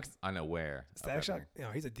automatically unaware. Static Shock,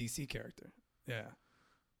 he's a DC character. Yeah.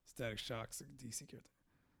 Static Shock's a DC character.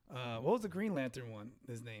 What was the Green Lantern one?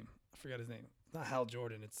 His name. I forgot his name. It's not Hal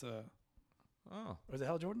Jordan. It's... Oh. Was it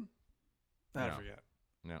Hal Jordan? I forgot.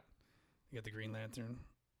 No. You got the Green Lantern.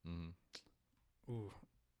 Mm-hmm. Ooh.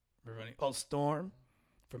 We're running. Oh, Storm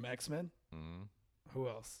from X-Men. Mm-hmm. Who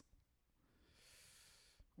else?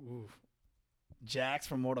 Ooh. Jax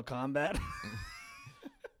from Mortal Kombat.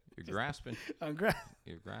 You're grasping.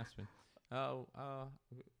 You're grasping. Oh,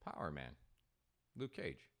 Power Man. Luke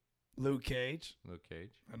Cage. Luke Cage.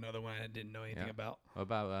 Another one I didn't know anything about. What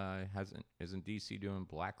about isn't DC doing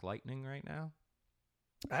Black Lightning right now?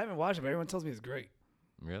 I haven't watched it, but everyone tells me it's great.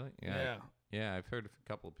 Really? Yeah. Yeah, I've heard a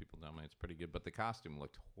couple of people tell me it's pretty good, but the costume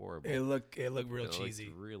looked horrible. It looked real cheesy.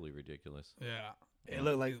 Looked really ridiculous. Yeah. It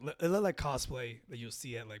looked like cosplay that you'll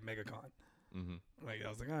see at like MegaCon. Mm-hmm. Like I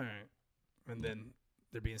was like, all right, and then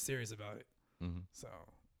they're being serious about it. Mm-hmm. So,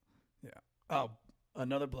 yeah. Oh,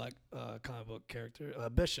 another black comic book character,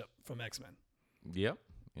 Bishop from X-Men. Yep.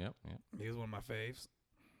 He was one of my faves.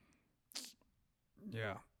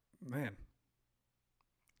 Yeah, man.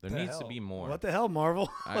 There needs to be more. What the hell,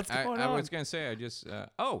 Marvel? What's going on? I was gonna say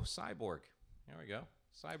Cyborg. There we go.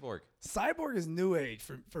 Cyborg is new age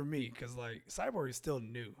for me because like Cyborg is still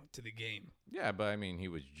new to the game. Yeah, but I mean he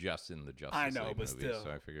was just in the Justice League movie, still,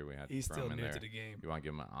 so I figured we had to he's throw still him in new there. To the game. You want to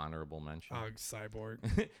give him an honorable mention?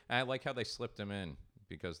 Cyborg. I like how they slipped him in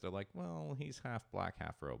because they're like, well, he's half black,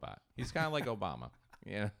 half robot. He's kind of like Obama.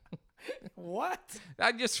 Yeah. What?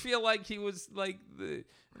 I just feel like he was like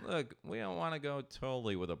look, we don't want to go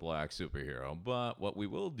totally with a black superhero, but what we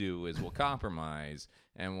will do is we'll compromise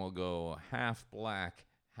and we'll go half black,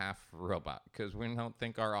 half robot because we don't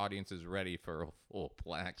think our audience is ready for a full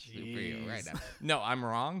black superhero right now. No, I'm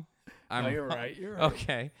wrong. You're right. You're right.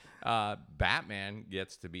 Okay. Batman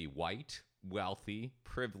gets to be white, wealthy,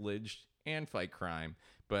 privileged, and fight crime.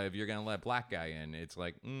 But if you're going to let black guy in, it's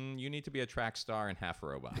like, you need to be a track star and half a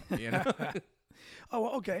robot, you know?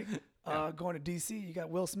 Oh, okay. Going to D.C., you got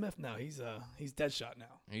Will Smith now. He's Deadshot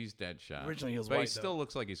now. He's Deadshot. Originally he was but white, he still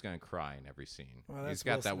looks like he's going to cry in every scene. Well, he's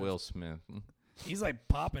got that Will Smith. He's like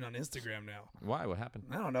popping on Instagram now. Why? What happened?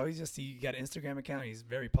 I don't know. He got an Instagram account. He's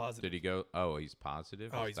very positive. Did he go? Oh, he's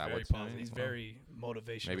positive? Oh, he's very positive. He's very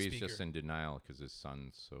motivational. Maybe he's speaker. just in denial because his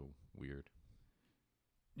son's so weird.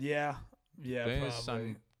 Yeah, Didn't his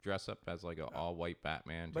son dress up as like an all-white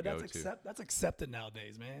Batman to go to? That's accepted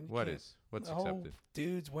nowadays, man. What's accepted?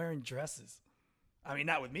 Dudes wearing dresses. I mean,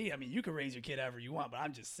 not with me. I mean, you can raise your kid however you want, but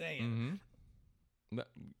I'm just saying. Mm-hmm.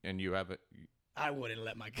 And you have it. I wouldn't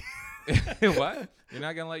let my kid. What? You're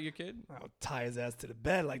not gonna let your kid? I'll tie his ass to the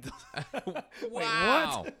bed like this. Wow. Wait,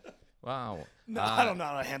 what? Wow. No, I don't know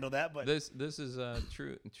how to handle that. But this is a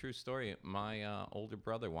true story. My older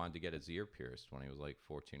brother wanted to get his ear pierced when he was like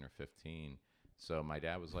 14 or 15. So my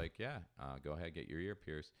dad was like, "Yeah, go ahead, get your ear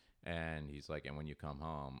pierced." And he's like, "And when you come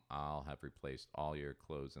home, I'll have replaced all your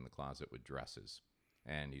clothes in the closet with dresses."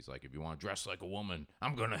 And he's like, "If you want to dress like a woman,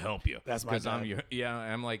 I'm gonna help you." That's my dad.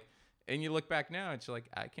 I'm like. And you look back now, it's like,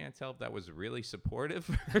 I can't tell if that was really supportive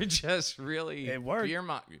or just really... It worked.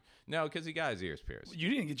 No, because he got his ears pierced. You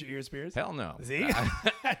didn't get your ears pierced? Hell no. See?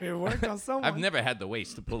 It worked on someone. I've never had the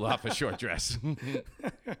waist to pull off a short dress.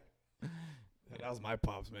 That was my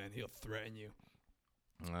pops, man. He'll threaten you.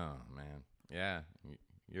 Oh, man. Yeah.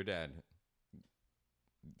 Your dad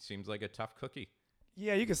seems like a tough cookie.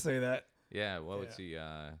 Yeah, you could say that. Yeah, what was he...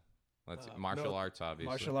 martial arts, obviously.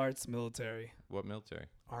 Martial arts, military. What military?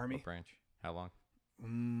 Army. What branch? How long?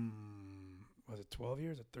 Was it 12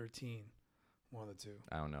 years or 13? One of the two.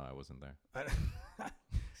 I don't know. I wasn't there.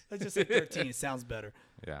 Let's just say 13. It sounds better.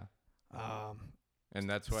 Yeah. And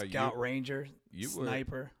that's why Scout Ranger,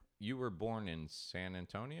 sniper. You were born in San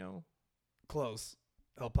Antonio? Close.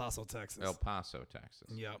 El Paso, Texas.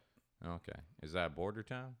 Yep. Okay. Is that a border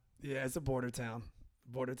town? Yeah, it's a border town.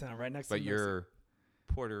 Border town right next to Mexico. But you're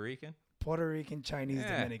Puerto Rican? Puerto Rican, Chinese,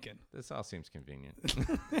 Dominican. This all seems convenient.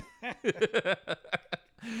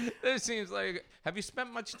 This seems like, have you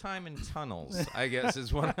spent much time in tunnels, I guess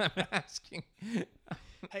is what I'm asking.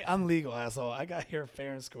 Hey, I'm legal, asshole. I got here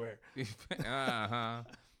fair and square. Uh-huh.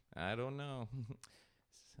 I don't know.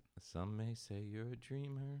 Some may say you're a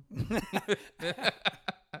dreamer.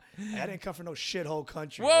 I didn't come from no shithole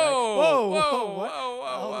country. Whoa, right?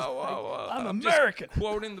 Whoa. I'm American.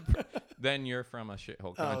 Quoting then you're from a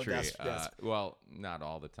shithole country. That's well, not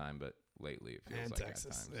all the time, but lately it feels and like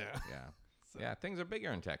Texas. at times. Yeah. So. Yeah, things are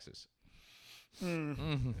bigger in Texas.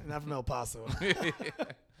 Not from El Paso.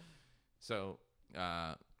 So,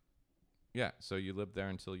 so you lived there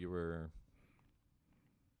until you were...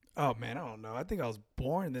 Oh, man, I don't know. I think I was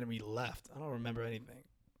born and then we left. I don't remember anything.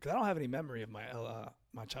 Because I don't have any memory of my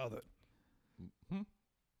childhood.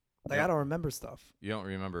 I don't remember stuff. You don't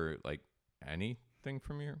remember, like, anything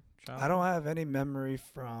from your childhood? I don't have any memory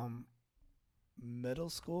from middle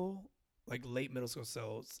school, like late middle school,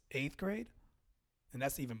 so it's 8th grade. And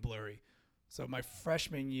that's even blurry. So my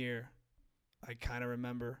freshman year, I kind of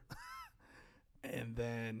remember. And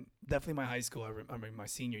then definitely my high school, my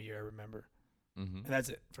senior year, I remember. Mm-hmm. And that's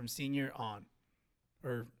it. From senior on.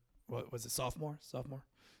 Or what was it, sophomore?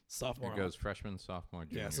 It goes freshman, sophomore,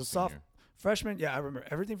 junior, senior. Freshman, I remember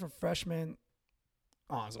everything from freshman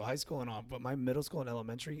on. So high school and on. But my middle school and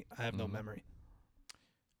elementary, I have no memory.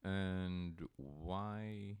 And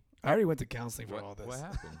why? I already went to counseling for all this. What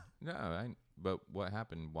happened? But what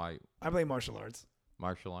happened? Why? I play martial arts.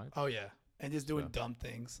 Martial arts? Oh, yeah. And just doing dumb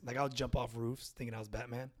things. Like, I would jump off roofs thinking I was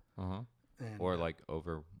Batman. Uh-huh. Or, like,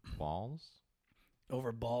 over walls?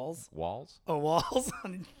 Over balls? Walls? Oh, walls?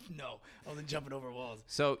 No. I wasn't jumping over walls.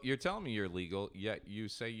 So, you're telling me you're legal, yet you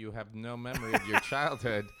say you have no memory of your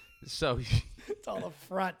childhood. So, it's all up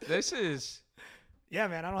front. This is... Yeah,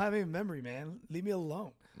 man. I don't have any memory, man. Leave me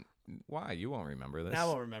alone. Why? You won't remember this. I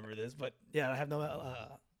won't remember this, but yeah, I have no...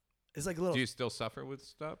 it's like a little... Do you still suffer with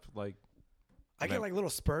stuff? Like... I get like little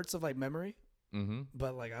spurts of like memory, mm-hmm.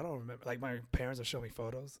 but like I don't remember. Like my parents will show me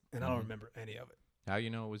photos, and I don't remember any of it. How you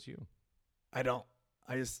know it was you? I don't.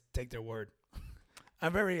 I just take their word.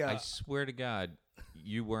 I'm very. I swear to God,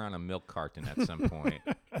 you were on a milk carton at some point.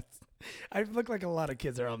 I look like a lot of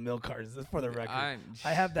kids are on milk cartons. That's for the record.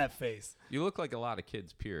 I have that face. You look like a lot of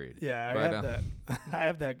kids. Period. Yeah, I have that. I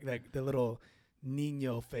have that the little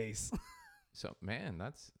Nino face. So man,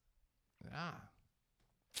 that's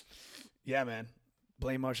Yeah, man.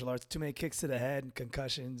 Blame martial arts. Too many kicks to the head,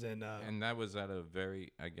 concussions, and that was at a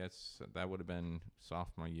very, I guess, that would have been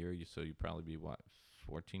sophomore year. So you'd probably be, what,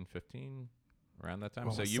 14, 15? Around that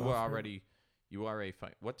time? So you were already, you are a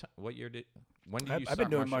fight. What year when did you start I've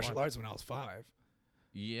been doing martial arts when I was 5.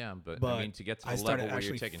 Yeah, but I mean, to get to the level where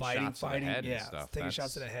you're taking shots to the head and stuff. Taking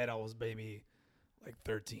shots to the head, I was maybe like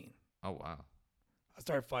 13. Oh, wow. I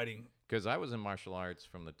started fighting. Because I was in martial arts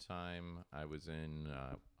from the time I was in,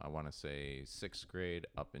 I want to say, 6th grade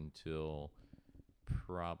up until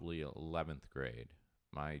probably 11th grade,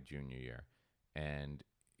 my junior year. And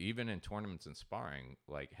even in tournaments and sparring,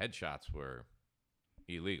 like, headshots were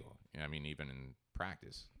illegal. I mean, even in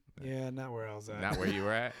practice. Yeah, not where I was at. Not where you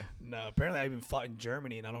were at? No, apparently I even fought in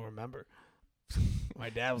Germany, and I don't remember. My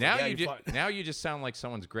dad was now like, yeah, now you just sound like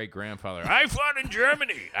someone's great-grandfather. I fought in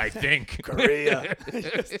Germany, I think. Korea.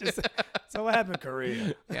 So what happened in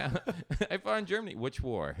Korea? Yeah. I fought in Germany. Which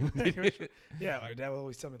war? Yeah, my dad would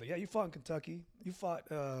always tell me, like, yeah, you fought in Kentucky. You fought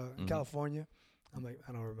in California. I'm like,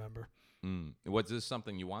 I don't remember. Was this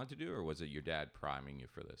something you wanted to do, or was it your dad priming you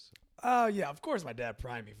for this? Yeah, of course my dad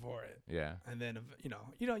primed me for it. Yeah. And then,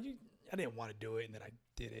 I didn't want to do it, and then I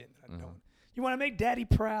did it. And I don't. You want to make daddy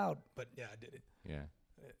proud. But, yeah, I did it. Yeah.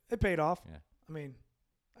 It paid off. Yeah. I mean,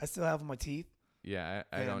 I still have my teeth. Yeah,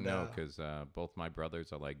 I don't know, because both my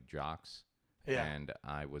brothers are like jocks. Yeah. And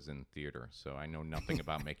I was in theater, so I know nothing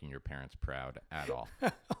about making your parents proud at all.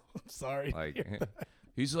 I'm sorry. Like,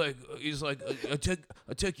 he's like, I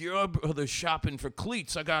take your brother shopping for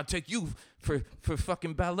cleats. I gotta take you for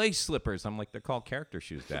fucking ballet slippers. I'm like, they're called character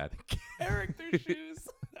shoes, Dad. Character shoes.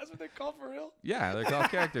 That's what they're called for real? Yeah, they're called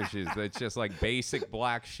character shoes. It's just like basic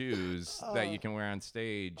black shoes that you can wear on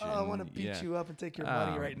stage. I want to beat you up and take your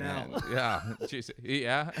money right now. Yeah.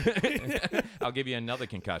 Yeah. I'll give you another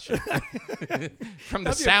concussion. From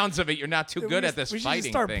the sounds of it, you're not too good at this fighting thing. We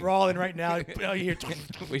should start brawling right now.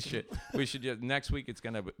 We should just, next week it's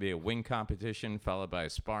going to be a wing competition followed by a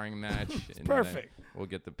sparring match. Perfect. We'll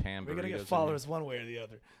get the pan burritos. We're going to get followers one way or the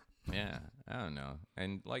other. Yeah, I don't know.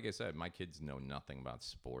 And like I said, my kids know nothing about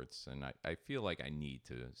sports, and I feel like I need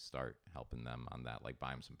to start helping them on that, like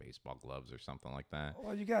buy them some baseball gloves or something like that.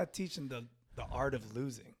 Well, you got to teach them the art of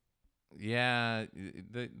losing. Yeah,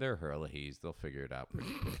 they're hurleys. They'll figure it out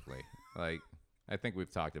pretty quickly. Like, I think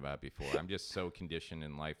we've talked about it before. I'm just so conditioned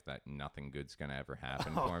in life that nothing good's going to ever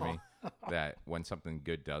happen for me, that when something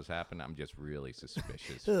good does happen, I'm just really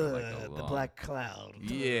suspicious. For like the black cloud.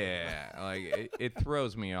 Yeah, like it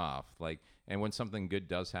throws me off. Like, and when something good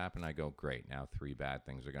does happen, I go, great, now 3 bad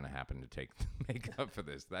things are going to happen to make up for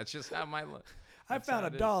this. That's just how my life. I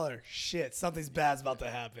found $1. Shit, something's bad's about to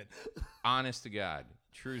happen. Honest to God.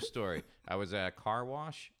 True story. I was at a car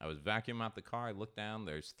wash. I was vacuuming out the car. I looked down.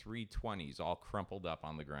 There's 3 20s all crumpled up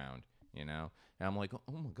on the ground, And I'm like,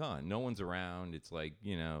 oh, my God, no one's around. It's like,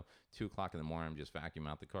 2 o'clock in the morning. I'm just vacuuming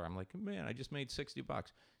out the car. I'm like, man, I just made $60.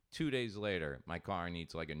 2 days later, my car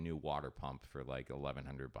needs like a new water pump for like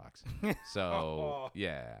 $1,100. So,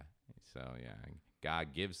 yeah.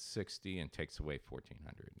 God gives 60 and takes away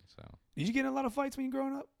 1,400. So. Did you get in a lot of fights when you were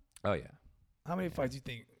growing up? Oh, yeah. How many fights do you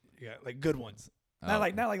think you got? Like good ones? Not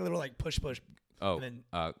like a little like push. Oh,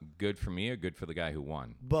 good for me or good for the guy who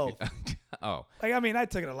won? Both. Oh. Like, I mean, I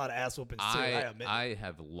took a lot of ass whoopings too, I admit. I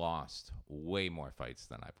have lost way more fights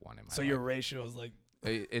than I've won in my life. So your ratio is like...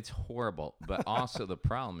 It's horrible. But also the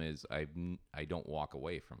problem is I don't walk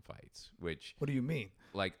away from fights, which... What do you mean?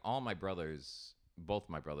 Like all my brothers, both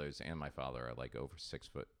my brothers and my father are like over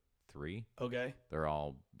 6'3". Okay. They're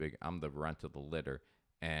all big. I'm the runt of the litter.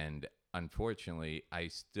 And unfortunately, I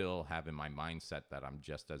still have in my mindset that I'm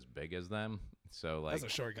just as big as them. So like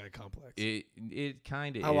that's a short guy complex. It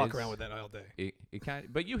kind of. I walk around with that all day. It kind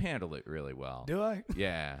of, but you handle it really well. Do I?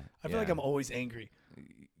 Yeah. I feel like I'm always angry.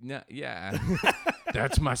 No, yeah.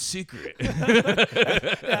 That's my secret.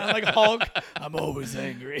 Yeah, I'm like Hulk. I'm always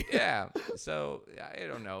angry. Yeah. So I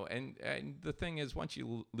don't know. And the thing is, once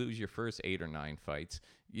you lose your first 8 or 9 fights,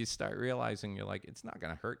 you start realizing you're like, it's not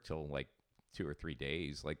gonna hurt till like 2 or 3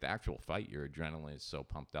 days. Like the actual fight, your adrenaline is so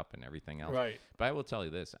pumped up and everything else. Right. But I will tell you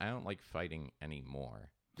this: I don't like fighting anymore.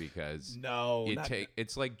 Because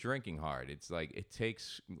it's like drinking hard. It's like it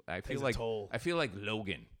takes. I feel like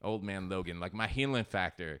Logan, old man Logan. Like my healing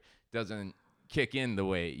factor doesn't kick in the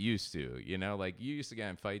way it used to. You know, like you used to get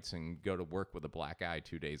in fights and go to work with a black eye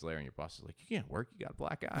 2 days later, and your boss is like, "You can't work. You got a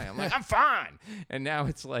black eye." I'm like, "I'm fine." And now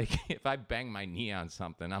it's like if I bang my knee on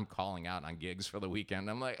something, I'm calling out on gigs for the weekend.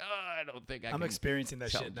 I'm like, "Oh, I don't think I'm experiencing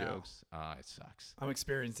that shit jokes. Now. It sucks. I'm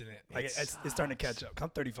experiencing it. Like it's starting to catch up. I'm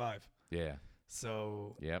 35. Yeah.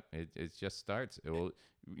 So yep, it just starts. It will.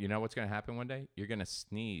 You know what's going to happen one day? You're going to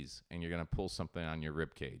sneeze and you're going to pull something on your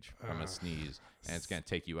rib cage from a sneeze, and it's going to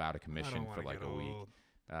take you out of commission for like a week.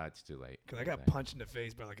 It's too late. Because I got punched in the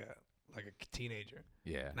face by like a teenager.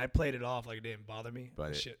 Yeah. And I played it off like it didn't bother me.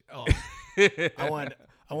 But shit. Oh, I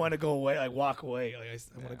want to go away. Like walk away. Like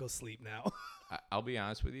I want to go sleep now. I'll be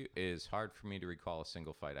honest with you. It is hard for me to recall a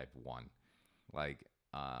single fight I've won. Like,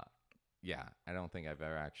 yeah, I don't think I've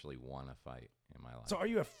ever actually won a fight in my life. So are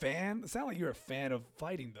you a fan? It sounds like you're a fan of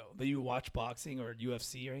fighting, though. Do you watch boxing or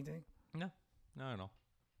UFC or anything? No, not at all.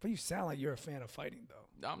 But you sound like you're a fan of fighting, though.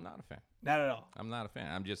 No, I'm not a fan. Not at all. I'm not a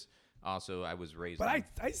fan. I'm just also I was raised. But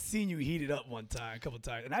I seen you heat it up one time, a couple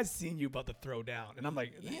times, and I seen you about to throw down, and I'm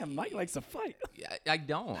like, damn, Mike likes to fight. Yeah, I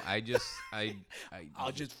don't.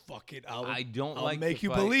 I'll just fuck it. I'll make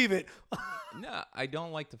you believe it. No, I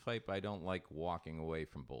don't like to fight, but I don't like walking away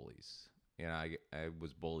from bullies. You know, I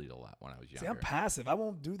was bullied a lot when I was younger. See, I'm passive. I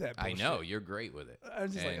won't do that bullshit. I know. You're great with it.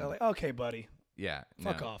 I'm just like, okay, buddy. Yeah.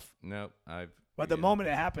 Fuck off. Nope. But the moment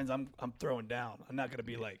it happens, I'm throwing down. I'm not going to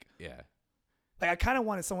be like. Yeah. Like, I kind of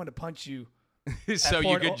wanted someone to punch you. So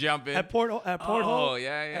you could jump in. At Porthole. Oh,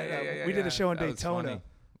 yeah. We did a show in Daytona.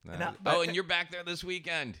 No. And you're back there this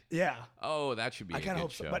weekend. Yeah. Oh, that should be a good hope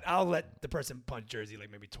show. So, but I'll let the person punch Jersey like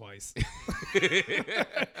maybe twice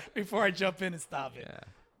before I jump in and stop it. Yeah.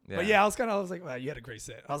 But yeah, I was like, wow, you had a great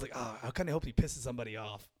set. I was like, oh, I kind of hope he pisses somebody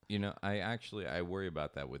off. You know, I worry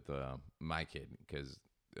about that with my kid because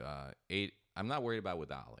I'm not worried about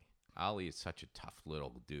with Ollie. Ollie is such a tough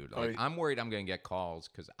little dude. Like, I'm worried I'm going to get calls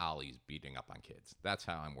because Ollie's beating up on kids. That's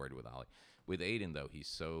how I'm worried with Ollie. With Aiden, though, he's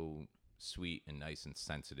so sweet and nice and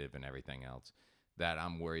sensitive and everything else that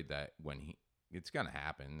I'm worried that it's going to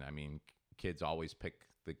happen. I mean, kids always pick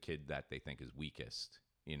the kid that they think is weakest,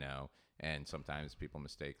 you know, and sometimes people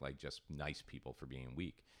mistake like just nice people for being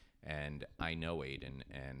weak. And I know Aiden,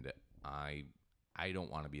 and I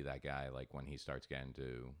don't want to be that guy. Like when he starts getting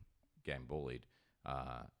bullied,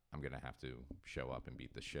 I'm going to have to show up and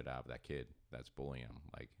beat the shit out of that kid that's bullying him.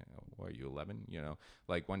 Like, what are you, 11? You know,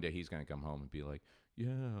 like one day he's going to come home and be like, yeah,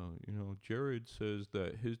 you know, Jared says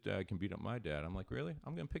that his dad can beat up my dad. I'm like, really?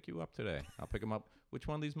 I'm going to pick you up today. I'll pick him up. Which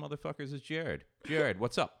one of these motherfuckers is Jared? Jared,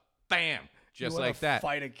 what's up? Bam. Just like that.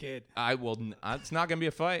 Fight a kid. I will. It's not going to be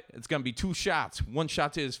a fight. It's going to be 2 shots. 1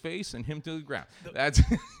 shot to his face and him to the ground.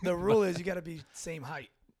 The rule is you got to be same height.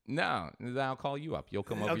 No, then I'll call you up. You'll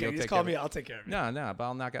come over. Okay, just call me. I'll take care of it. No, but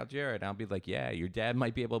I'll knock out Jared. I'll be like, yeah, your dad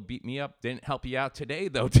might be able to beat me up. Didn't help you out today,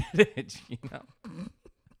 though, did it? You know?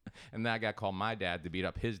 And then I got called my dad to beat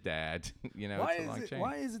up his dad. You know, it's a long chain.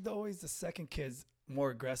 Why is it always the second kid's more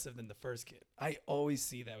aggressive than the first kid? I always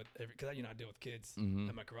see that with because I deal with kids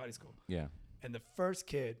at my karate school. Yeah. And the first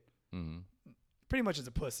kid pretty much is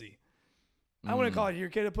a pussy. I wouldn't call your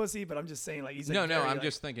kid a pussy, but I'm just saying like he's no. I'm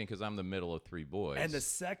just thinking because I'm the middle of 3 boys. And the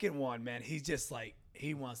second one, man, he's just like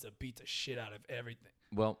he wants to beat the shit out of everything.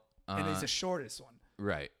 Well, and he's the shortest one,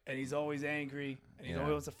 right? And he's always angry, and he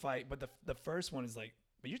always wants to fight. But the first one is like,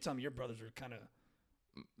 but you're telling me your brothers were kind of.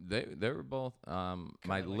 They were both.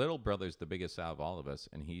 My little brother's the biggest out of all of us,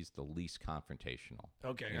 and he's the least confrontational.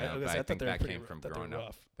 Okay, you know, I think that came from growing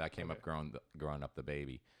up. That came up growing up the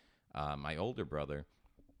baby. My older brother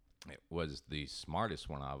was the smartest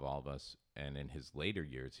one out of all of us, and in his later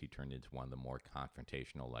years, he turned into one of the more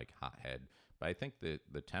confrontational, like hothead. But I think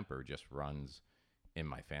the temper just runs in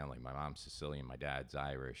my family. My mom's Sicilian, my dad's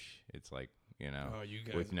Irish. It's like. You know,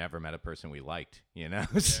 we've never met a person we liked, you know.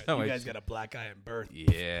 Yeah, so you guys got a black eye at birth.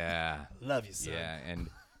 Yeah. Love you, son. Yeah,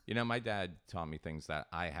 and, you know, my dad taught me things that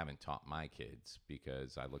I haven't taught my kids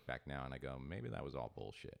because I look back now and I go, maybe that was all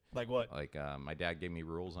bullshit. Like what? Like my dad gave me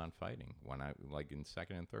rules on fighting when I, like in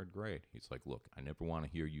 2nd and 3rd grade. He's like, look, I never want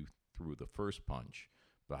to hear you through the first punch,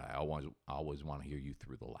 but I always want to hear you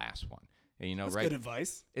through the last one. And, you know, That's right? good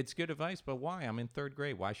advice. It's good advice, but why? I'm in 3rd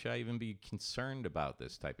grade. Why should I even be concerned about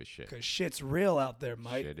this type of shit? Because shit's real out there,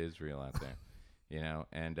 Mike. Shit is real out there. You know,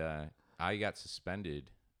 and I got suspended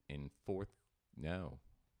in 5th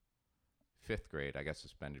grade. I got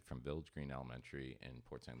suspended from Village Green Elementary in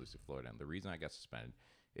Port St. Lucie, Florida. And the reason I got suspended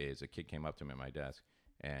is a kid came up to me at my desk,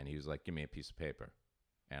 and he was like, give me a piece of paper.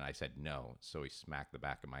 And I said no. So he smacked the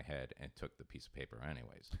back of my head and took the piece of paper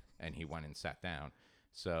anyways. And he went and sat down.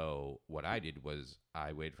 So what I did was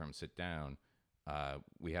I waited for him to sit down.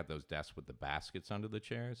 We had those desks with the baskets under the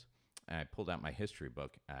chairs. And I pulled out my history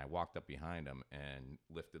book, and I walked up behind him and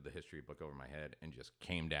lifted the history book over my head and just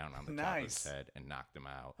came down on the top of his head and knocked him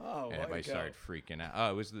out. Oh, and everybody started freaking out.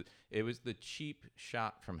 Oh, it was the cheap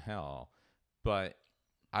shot from hell, but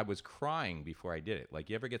I was crying before I did it. Like,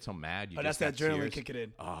 you ever get so mad? That's that adrenaline kicking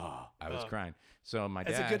in. Oh, I was crying. So my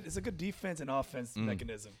dad. It's a good defense and offense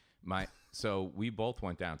mechanism. So we both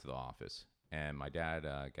went down to the office, and my dad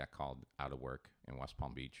got called out of work in West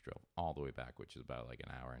Palm Beach, drove all the way back, which is about like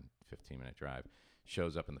an hour and 15-minute drive.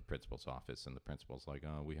 Shows up in the principal's office, and the principal's like,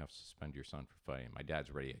 "Oh, we have to suspend your son for fighting." My dad's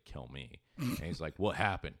ready to kill me, and he's like, "What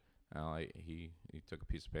happened?" And I'm like, he took a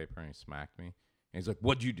piece of paper and he smacked me. And he's like,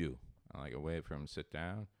 "What'd you do?" I'm like, I waited for him to sit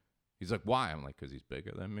down. He's like, "Why?" I'm like, "'Cause he's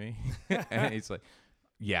bigger than me." And he's like,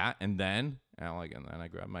 "Yeah." And then I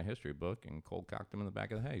grabbed my history book and cold cocked him in the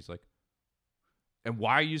back of the head. He's like, "And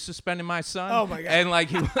why are you suspending my son?" Oh my God. And like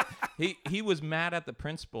he was mad at the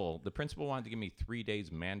principal. The principal wanted to give me 3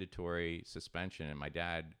 days mandatory suspension, and my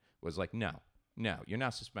dad was like, No, you're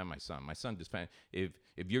not suspending my son. My son if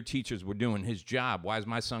your teachers were doing his job, why is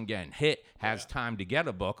my son getting hit? Has time to get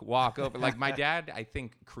a book, walk over. Like, my dad, I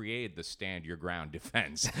think, created the stand your ground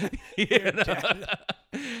defense. You know?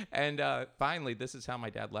 And finally, this is how my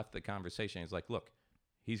dad left the conversation. He's like, "Look,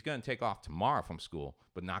 he's going to take off tomorrow from school,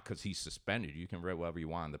 but not because he's suspended. You can write whatever you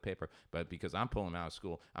want on the paper. But because I'm pulling him out of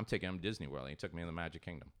school, I'm taking him to Disney World." And he took me to the Magic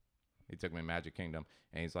Kingdom.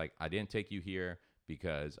 And he's like, "I didn't take you here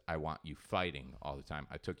because I want you fighting all the time.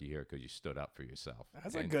 I took you here because you stood up for yourself."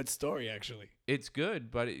 That's a good story, actually. It's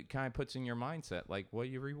good, but it kind of puts in your mindset, like, what do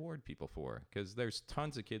you reward people for? Because there's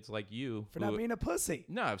tons of kids like you. For not being a pussy.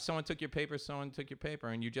 No, if someone took your paper,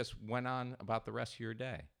 and you just went on about the rest of your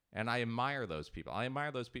day. And I admire those people. I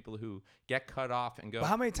admire those people who get cut off and go. But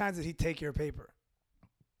how many times did he take your paper?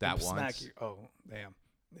 That once. Smack you. Oh, damn.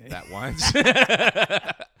 That once.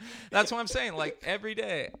 That's what I'm saying. Like, every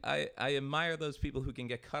day, I admire those people who can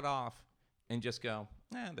get cut off and just go,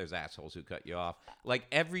 there's assholes who cut you off. Like,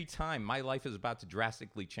 every time, my life is about to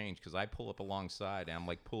drastically change because I pull up alongside and I'm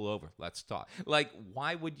like, pull over, let's talk. Like,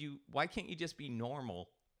 why can't you just be normal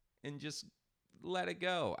and just let it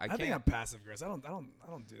go? I think I'm passive aggressive. I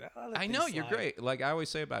don't do that. I know you're great. Like I always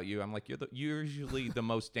say about you, I'm like, you're usually the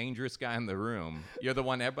most dangerous guy in the room. You're the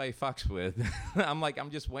one everybody fucks with. I'm like, I'm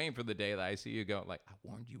just waiting for the day that I see you go, like, I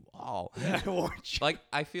warned you all. Yeah, I warned you. Like,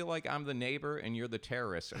 I feel like I'm the neighbor and you're the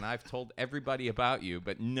terrorist, and I've told everybody about you,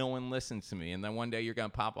 but no one listens to me. And then one day you're gonna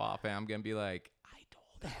pop off, and I'm gonna be like,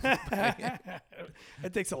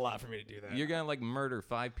 it takes a lot for me to do that. You're gonna like murder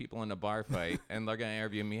 5 people in a bar fight, and they're gonna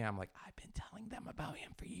interview me. I'm like, I've been telling them about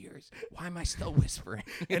him for years. Why am I still whispering?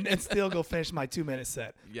 and still go finish my 2-minute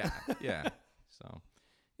set. Yeah. So,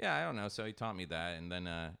 yeah, I don't know. So he taught me that, and then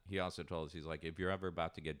he also told us, he's like, if you're ever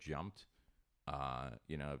about to get jumped,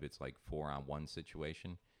 if it's like 4-on-1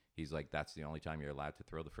 situation, he's like, that's the only time you're allowed to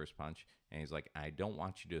throw the first punch. And he's like, I don't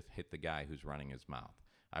want you to hit the guy who's running his mouth.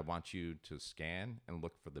 I want you to scan and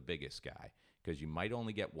look for the biggest guy because you might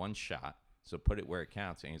only get one shot, so put it where it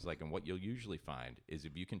counts. And he's like, and what you'll usually find is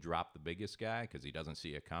if you can drop the biggest guy because he doesn't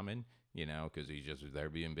see it coming, because he's just there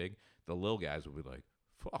being big, the little guys will be like,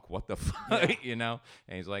 fuck, what the fuck, And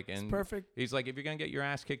he's like, and it's perfect. He's like, if you're going to get your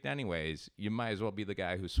ass kicked anyways, you might as well be the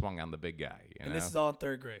guy who swung on the big guy. And this is all in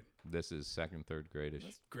 3rd grade. This is 2nd, 3rd grade-ish.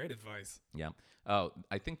 That's great advice. Yeah. Oh,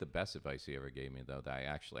 I think the best advice he ever gave me, though, that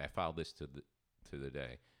I filed this to the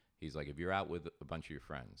day. He's like, if you're out with a bunch of your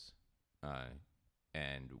friends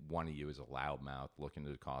and one of you is a loudmouth looking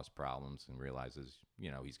to cause problems and realizes,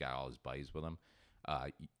 he's got all his buddies with him,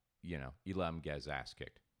 you let him get his ass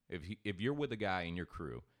kicked. If you're with a guy in your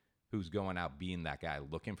crew who's going out being that guy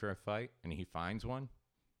looking for a fight and he finds one,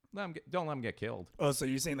 don't let him get killed. Oh, so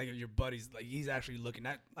you're saying like your buddy's like he's actually looking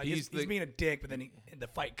at he's being a dick, but then the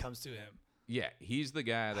fight comes to him. Yeah, he's the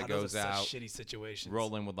guy that goes out shitty situations,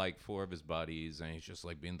 rolling with like 4 of his buddies, and he's just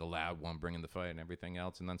like being the loud one, bringing the fight and everything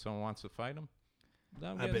else. And then someone wants to fight him.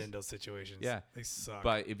 I've been in those situations. Yeah, they suck.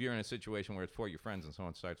 But if you're in a situation where it's 4 of your friends and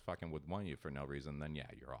someone starts fucking with one of you for no reason, then yeah,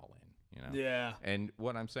 you're all in. Yeah. And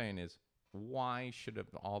what I'm saying is, why should have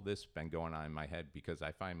all this been going on in my head? Because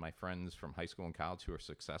I find my friends from high school and college who are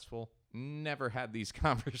successful never had these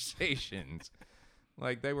conversations.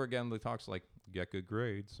 Like, they were getting the talks like, get good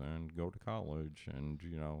grades and go to college. And,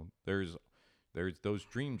 there's those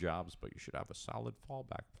dream jobs, but you should have a solid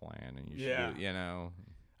fallback plan. And you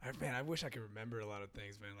should, I wish I could remember a lot of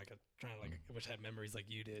things, man. Like, I wish I had memories like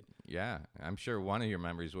you did. Yeah, I'm sure one of your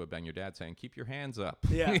memories would have been your dad saying, keep your hands up.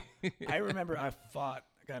 Yeah. I remember I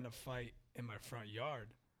got in a fight in my front yard.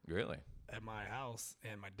 Really? At my house,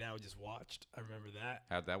 and my dad just watched. I remember that.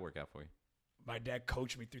 How'd that work out for you? My dad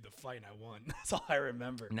coached me through the fight, and I won. That's all I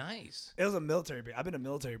remember. Nice. It was a military base. I've been a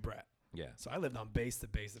military brat. Yeah. So I lived on base to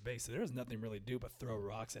base to base. So there was nothing really to do but throw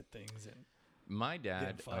rocks at things. And my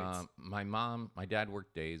dad, my dad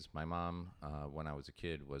worked days. My mom, when I was a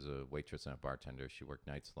kid, was a waitress and a bartender. She worked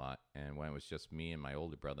nights a lot. And when it was just me and my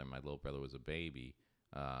older brother, my little brother was a baby,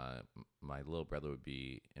 my little brother would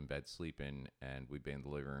be in bed sleeping, and we'd be in the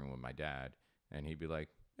living room with my dad, and he'd be like,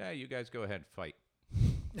 yeah, you guys go ahead, fight.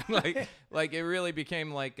 like it really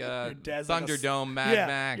became like Thunderdome, Mad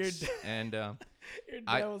Max, and your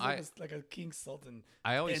dad was like a king sultan.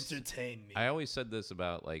 Entertain me. I always said this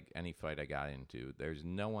about like any fight I got into. There's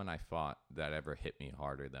no one I fought that ever hit me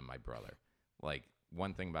harder than my brother. Like,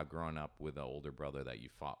 one thing about growing up with an older brother that you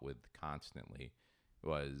fought with constantly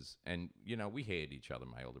was, and we hated each other,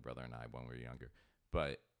 my older brother and I, when we were younger,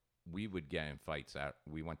 but we would get in fights.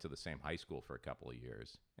 We went to the same high school for a couple of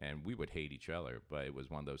years, and we would hate each other, but it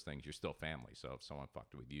was one of those things, you're still family. So if someone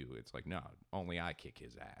fucked with you, it's like, no, only I kick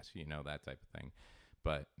his ass, that type of thing.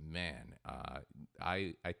 But man,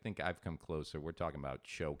 I think I've come closer. We're talking about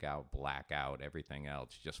choke out, blackout, everything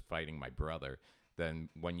else, just fighting my brother. Then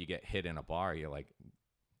when you get hit in a bar, you're like,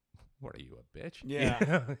 what are you, a bitch?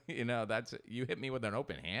 Yeah. That's, you hit me with an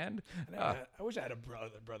open hand. I wish I had a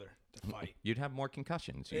brother to fight. You'd have more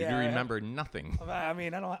concussions. You'd remember nothing. I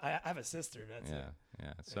mean, I have a sister. That's it.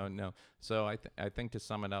 Yeah. So no. So I think to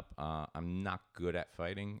sum it up, I'm not good at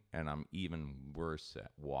fighting, and I'm even worse at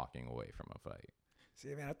walking away from a fight.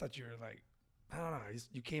 See, man, I thought you were like, I don't know.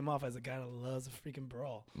 You came off as a guy that loves a freaking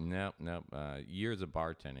brawl. Nope. Years of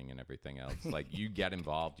bartending and everything else. Like, you get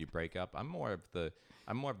involved, you break up. I'm more of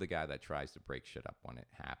the guy that tries to break shit up when it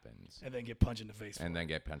happens, and then get punched in the face. And then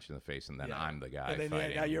get punched in the face, and then I'm the guy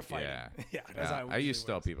fighting. Now you're fighting. Yeah. That's how I used to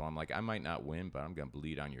tell people, I'm like, I might not win, but I'm gonna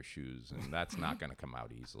bleed on your shoes, and that's not gonna come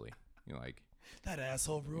out easily. You're like, that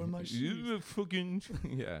asshole ruined my shoes. Fucking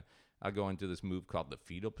yeah. I'll go into this move called the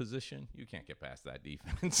fetal position. You can't get past that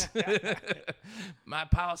defense. My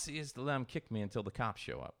policy is to let them kick me until the cops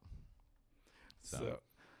show up. So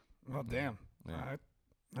well, damn. Yeah.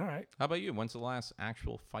 All right. How about you? When's the last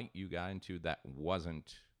actual fight you got into that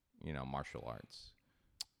wasn't, martial arts?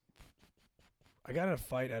 I got in a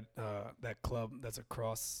fight at that club that's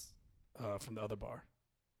across from the other bar.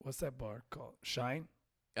 What's that bar called? Shine?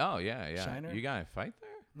 Oh, yeah. Shiner? You got in a fight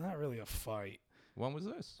there? Not really a fight. When was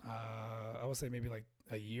this? I would say maybe like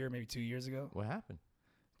a year, maybe 2 years ago. What happened?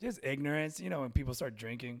 Just ignorance, when people start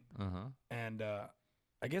drinking. Uh-huh. And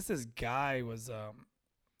I guess this guy was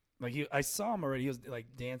I saw him already. He was like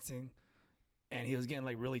dancing, and he was getting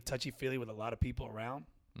like really touchy-feely with a lot of people around.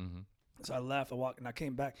 Mm-hmm. So I left, I walked, and I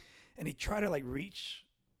came back, and he tried to like reach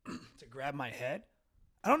to grab my head.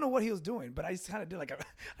 I don't know what he was doing, but I just kind of did like a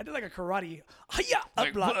karate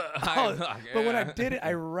block. But when I did it,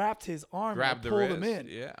 I wrapped his arm and pulled him in.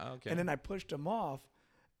 Yeah, okay. And then I pushed him off,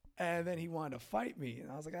 and then he wanted to fight me,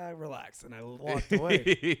 and I was like, relax, and I walked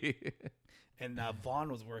away. And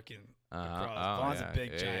Vaughn was working across. Vaughn's a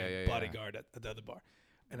big giant bodyguard at the other bar.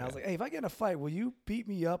 And I was like, hey, if I get in a fight, will you beat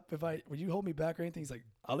me up? Will you hold me back or anything? He's like,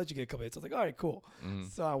 I'll let you get a couple hits. I was like, all right, cool. Mm-hmm.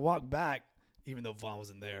 So I walked back, even though Vaughn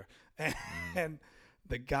wasn't there. And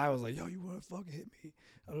the guy was like, yo, you want to fucking hit me?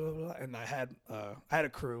 Blah, blah, blah. And I had a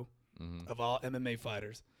crew of all MMA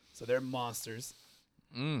fighters. So they're monsters.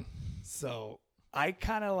 Mm. So I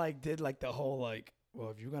kind of like did like the whole like,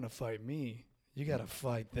 well, if you're going to fight me, you got to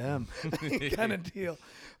fight them kind of deal.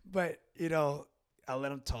 But, I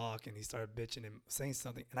let him talk, and he started bitching and saying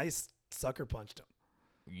something, and I just sucker punched him.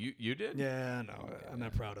 You did? Yeah, no, I'm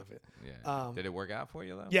not proud of it. Yeah. Did it work out for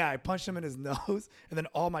you, though? Yeah, I punched him in his nose, and then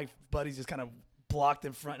all my buddies just kind of blocked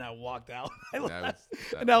in front, and I walked out.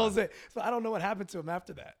 That was it. So I don't know what happened to him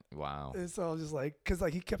after that. Wow. And so I was just like, because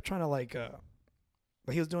like he kept trying to like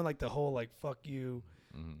he was doing like the whole like fuck you,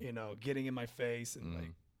 getting in my face and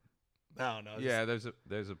like. I don't know. Yeah, there's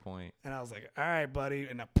a point. And I was like, all right, buddy.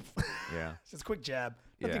 And just quick jab.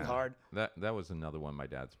 Nothing hard. That was another one of my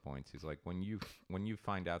dad's points. He's like, when you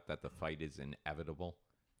find out that the fight is inevitable,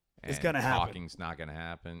 and it's gonna happen. Talking's not gonna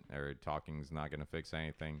happen, or talking's not gonna fix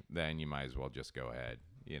anything, then you might as well just go ahead.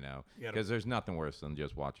 you know, because there's nothing worse than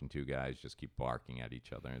just watching two guys just keep barking at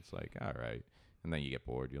each other. It's like, all right. And then you get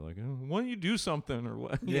bored. You're like, oh, why don't you do something or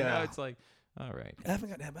what? You know, it's like, all right. I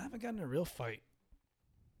haven't gotten in a real fight.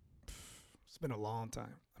 It's been a long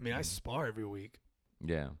time. I mean, I spar every week.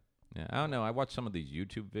 Yeah. Yeah, I don't know. I watch some of these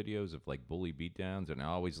YouTube videos of like bully beatdowns, and it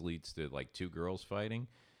always leads to like two girls fighting.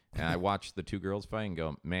 And I watch the two girls fight and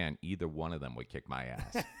go, man, either one of them would kick my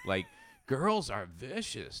ass. Like, girls are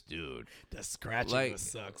vicious, dude. The scratching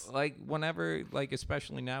sucks. Like, whenever, like,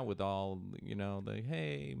 especially now with all, you know, the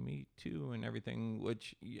hey, me too and everything,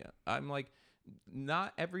 which, yeah, I'm like,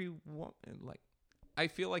 not everyone, like, I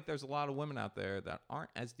feel like there's a lot of women out there that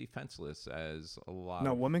aren't as defenseless as a lot.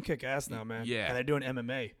 No, women kick ass now, man. Yeah. And they're doing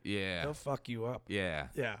MMA. Yeah. They'll fuck you up. Yeah.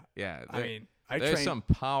 Yeah. Yeah. I mean, there's some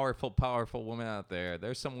powerful women out there.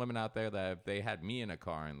 There's some women out there that if they had me in a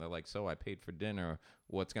car and they're like, so I paid for dinner,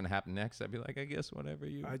 what's going to happen next? I'd be like, I guess whatever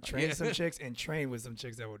you. I trained some chicks and trained with some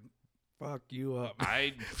chicks that would fuck you up.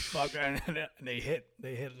 Fuck, and they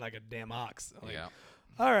hit like a damn ox. Like, yeah.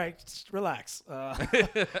 All right, just relax. Like,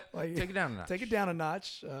 take it down a notch. Take it down a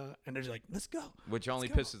notch. And they're just like, let's go. Which only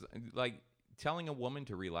pisses, like, telling a woman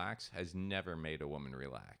to relax has never made a woman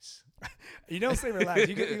relax. You don't say relax.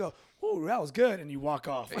 You go, oh, that was good, and you walk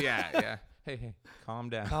off. Yeah. Hey, calm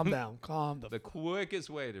down. Calm the quickest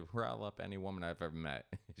way to rile up any woman I've ever met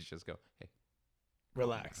is just go, hey.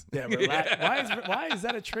 Relax. Yeah, relax. Why is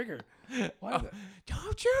that a trigger?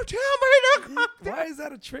 Don't you tell me to. Why is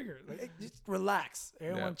that a trigger? Like, hey, just relax.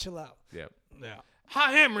 Everyone, chill out. Yep. Yeah.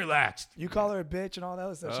 I am relaxed. You call her a bitch and all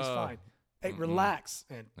that stuff. She's fine. Hey, relax.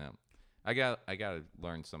 And I got to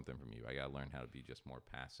learn something from you. I got to learn how to be just more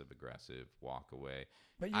passive aggressive. Walk away.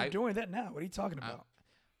 But you're doing that now. What are you talking about?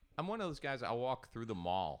 I'm one of those guys. I'll walk through the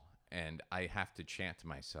mall and I have to chant to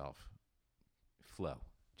myself, flow.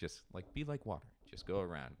 Just like be like water. Just go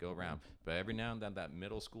around. But every now and then that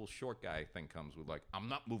middle school short guy thing comes with like, I'm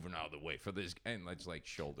not moving out of the way for this. And it's like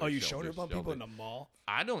shoulder. Oh, you shoulder bump people in the mall?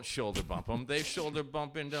 I don't shoulder bump them. They shoulder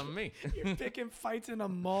bump into me. You're picking fights in a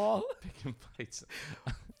mall? Picking fights.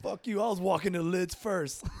 Fuck you. I was walking the lids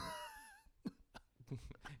first.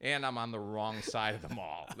 And I'm on the wrong side of the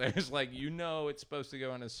mall. There's like, it's supposed to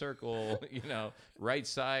go in a circle. Right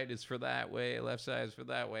side is for that way, left side is for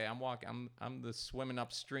that way. I'm the swimming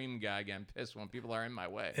upstream guy getting pissed when people are in my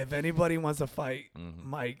way. If anybody wants to fight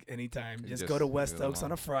Mike anytime, just go to West Oaks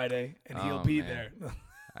on a Friday and he'll be there.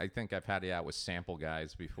 I think I've had it out with sample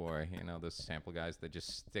guys before. Those sample guys that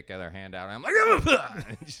just stick their hand out and I'm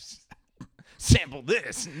like, just sample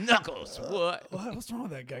this, Knuckles. What's wrong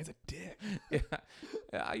with that guy? He's a dick. Yeah,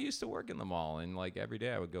 I used to work in the mall, and like every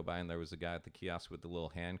day I would go by, and there was a guy at the kiosk with the little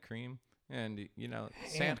hand cream, and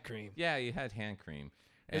hand cream. Yeah, he had hand cream.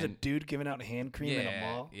 There's a dude giving out hand cream in a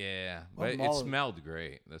mall. Yeah, but it smelled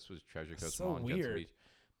great. This was Treasure Coast Mall in weird. Jetson Beach.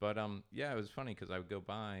 But it was funny because I would go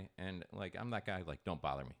by, and like I'm that guy. Like, don't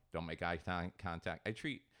bother me. Don't make eye contact.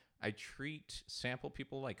 I treat sample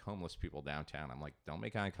people like homeless people downtown. I'm like, don't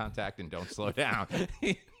make eye contact and don't slow down.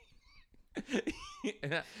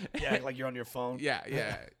 Yeah, like you're on your phone.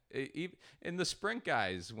 Yeah. And the Sprint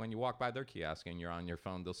guys, when you walk by their kiosk and you're on your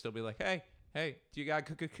phone, they'll still be like, hey, do you got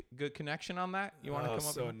a good connection on that? You want to come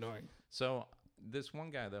up? So annoying. So this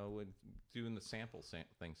one guy, though, would doing the sample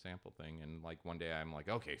thing. And like one day I'm like,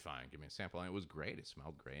 okay, fine, give me a sample. And it was great. It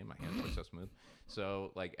smelled great. My hands were so smooth.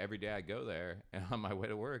 So like every day I go there and on my way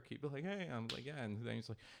to work, he'd be like, hey, I'm like, yeah. And then he's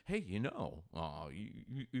like, hey,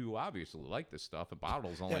 you obviously like this stuff. A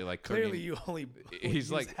bottle's only like 30. Clearly you only he's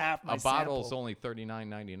like, half my a bottle's only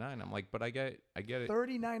 $39.99. I'm like, but I get it.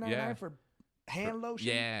 $39.99 for hand lotion?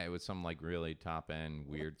 Yeah, it was some like really top end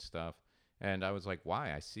weird stuff. And I was like,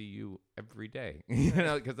 why? I see you every day.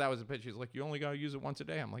 Because that was a pitch. He's like, you only got to use it once a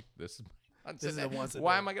day. I'm like, this is once a day.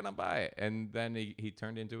 Why am I going to buy it? And then he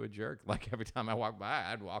turned into a jerk. Like every time I walked by,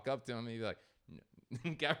 I'd walk up to him and he'd be like,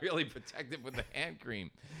 no. Got really protective with the hand cream.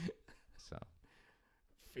 So.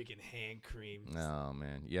 Freaking hand cream. Oh,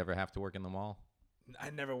 man. You ever have to work in the mall? I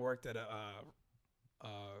never worked at a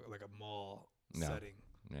mall setting.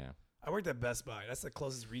 Yeah. I worked at Best Buy. That's the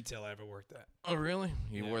closest retail I ever worked at. Oh, really?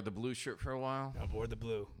 You wore the blue shirt for a while? I wore the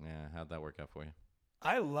blue. Yeah. How'd that work out for you?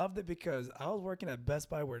 I loved it because I was working at Best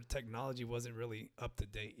Buy where technology wasn't really up to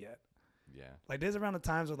date yet. Yeah. Like there's around the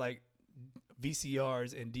times where like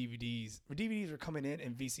VCRs and DVDs. Where DVDs were coming in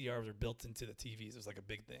and VCRs were built into the TVs. It was like a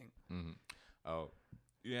big thing. Mm-hmm. Oh,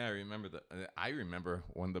 yeah. I remember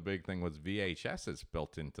when the big thing was VHSs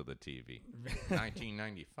built into the TV.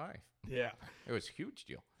 1995. Yeah. It was a huge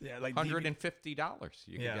deal. Yeah, like $150.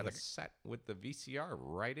 You could get a set with the VCR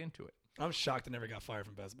right into it. I'm shocked I never got fired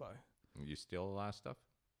from Best Buy. You steal a lot of stuff?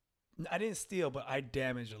 I didn't steal, but I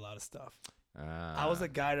damaged a lot of stuff. I was the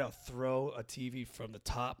guy to throw a TV from the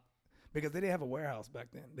top because they didn't have a warehouse back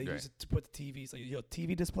then. They used it to put the TVs, like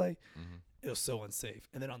TV display. Mm-hmm. It was so unsafe.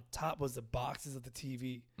 And then on top was the boxes of the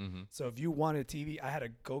TV. Mm-hmm. So if you wanted a TV, I had to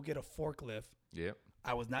go get a forklift. Yep.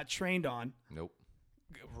 I was not trained on. Nope.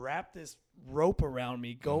 Wrap this rope around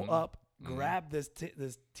me, go up, grab this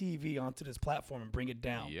TV onto this platform and bring it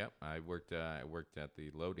down. Yep. I worked at the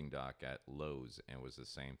loading dock at Lowe's, and it was the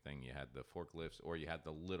same thing. You had the forklifts, or you had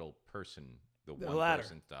the little person, the one ladder.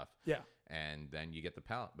 Person stuff. Yeah. And then you get the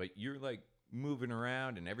pallet. But you're like moving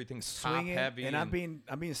around and everything's swinging, top heavy. And I'm being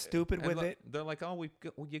stupid with it. They're like, oh,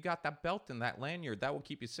 you got that belt and that lanyard. That will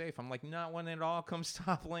keep you safe. I'm like, not when it all comes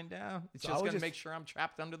toppling down. It's just going to make sure I'm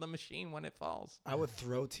trapped under the machine when it falls. I would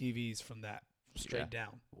throw TVs from that straight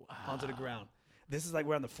down onto the ground. This is like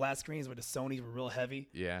we're on the flat screens where the Sonys were real heavy.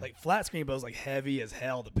 Yeah. Like flat screen, but it was like heavy as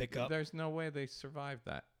hell to pick up. There's no way they survived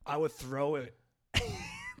that. I would throw it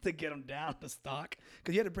to get them down to stock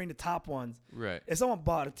because you had to bring the top ones. Right. If someone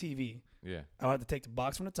bought a TV, I would have to take the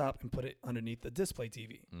box from the top and put it underneath the display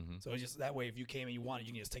TV. Mm-hmm. So it's just that way, if you came and you wanted,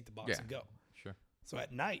 you can just take the box and go. Sure. So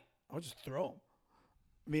at night, I would just throw them.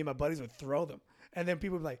 Me and my buddies would throw them. And then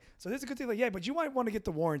people would be like, so this is a good thing. Like, yeah, but you might want to get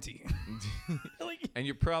the warranty. And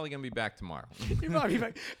you're probably going to be back tomorrow. You're probably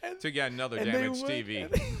back. To get another damaged TV.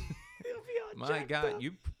 My God,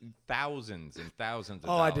 you thousands and thousands of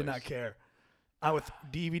dollars. I did not care. I would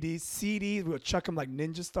DVDs, CDs. We would chuck them like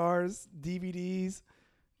Ninja Stars, DVDs.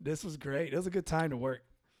 This was great. It was a good time to work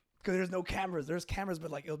because there's no cameras. There's cameras, but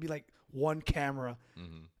like it'll be like one camera.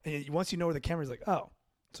 Mm-hmm. And once you know where the camera is, like, oh,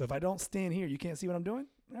 so if I don't stand here, you can't see what I'm doing?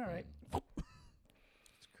 All right.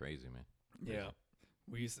 It's crazy, man. Crazy. Yeah.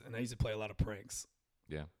 I used to play a lot of pranks.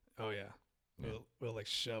 Yeah. Oh, yeah. We'll like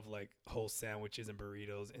shove like whole sandwiches and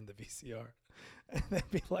burritos in the VCR. And then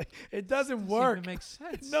be like, it doesn't work. It makes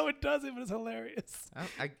sense. No, it doesn't, but it's hilarious.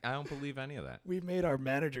 I don't believe any of that. We made our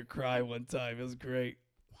manager cry one time. It was great.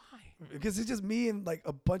 Why? Because it's just me and like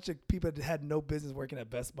a bunch of people that had no business working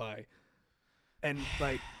at Best Buy. And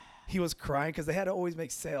like he was crying because they had to always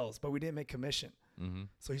make sales, but we didn't make commission. Mm-hmm.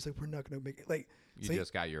 So he's like, we're not going to make it. Like, you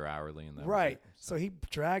just got your hourly and that. Right. So he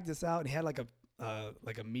dragged us out and he had like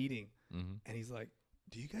a meeting. Mm-hmm. And he's like,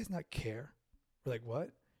 do you guys not care? We're like, what?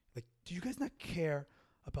 Like, do you guys not care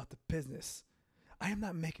about the business? I am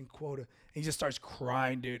not making quota. And he just starts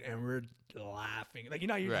crying, dude, and we're laughing. Like, you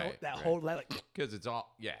know, whole like because it's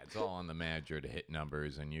all on the manager to hit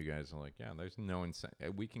numbers, and you guys are like, yeah, there's no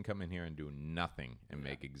incentive. We can come in here and do nothing and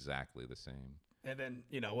make exactly the same. And then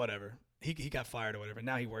whatever. He got fired or whatever.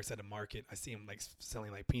 Now he works at a market. I see him like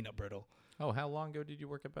selling like peanut brittle. Oh, how long ago did you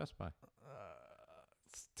work at Best Buy?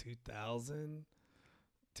 It's 2000.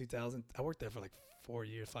 I worked there for like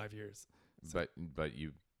 5 years. So.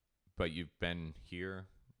 But you've been here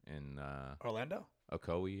in Orlando,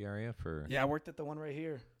 Ocoee area for. Yeah, I worked at the one right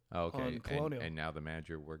here. Oh, okay. On Colonial. And now the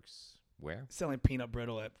manager works where? Selling peanut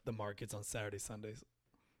brittle at the markets on Saturdays, Sundays.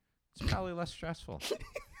 It's probably less stressful.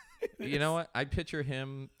 You know what? I picture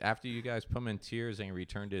him after you guys put him in tears and he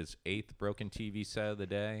returned his 8th broken TV set of the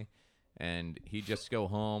day. And he'd just go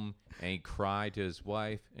home and he'd cry to his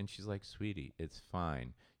wife. And she's like, sweetie, it's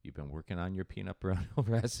fine. You've been working on your peanut brittle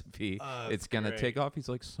recipe. It's going to take off. He's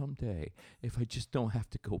like, someday, if I just don't have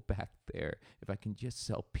to go back there, if I can just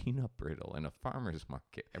sell peanut brittle in a farmer's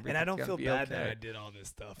market. And I don't feel bad that I did all this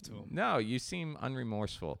stuff to him. No, you seem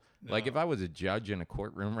unremorseful. No. Like if I was a judge in a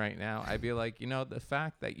courtroom right now, I'd be like, the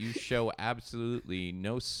fact that you show absolutely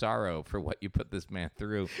no sorrow for what you put this man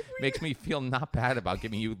through makes me feel not bad about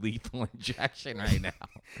giving you lethal injection right now.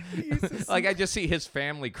 Like I just see his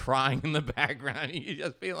family crying in the background. And you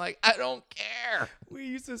just be like, I don't care. We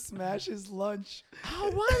used to smash his lunch.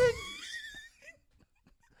 Oh, what?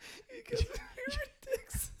 Because we were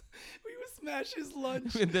dicks. We would smash his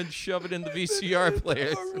lunch. And then shove it in the VCR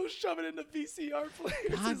players. Or we'll shove it in the VCR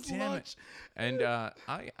players. God damn it. And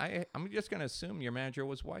I'm just going to assume your manager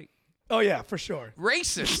was white. Oh, yeah, for sure.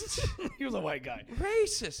 Racist. He was a white guy.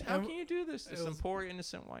 Racist. How can you do this to some poor,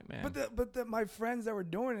 innocent white man? But my friends that were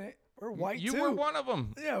doing it were white, too. You were one of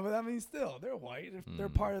them. Yeah, but I mean, still, they're white. They're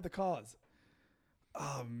part of the cause.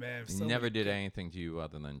 Oh, man. He never did anything to you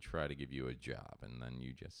other than try to give you a job, and then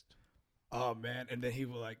you just... Oh, man. And then he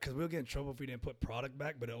would because we'll get in trouble if we didn't put product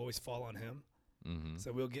back, but it always fall on him. Mm-hmm.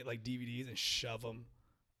 So we'll get like DVDs and shove them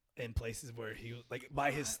in places where he like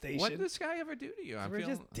by his station. What did this guy ever do to you? We're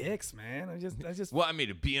just dicks, man. I just want me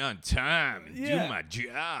to be on time and do my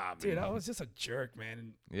job. Dude, I was just a jerk,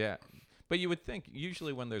 man. Yeah. But you would think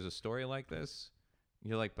usually when there's a story like this,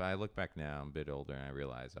 you're like, but I look back now, I'm a bit older, and I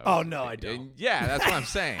realize. I don't. Yeah, that's what I'm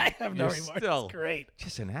saying. I have no remorse. Still it's great.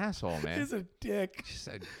 Just an asshole, man. He's a dick. Just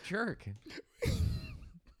a jerk.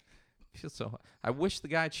 feel so. I wish the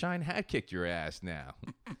guy at Shine had kicked your ass now.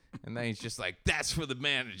 And then he's just like, that's for the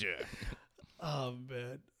manager. Oh,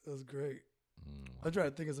 man. That was great. I'm trying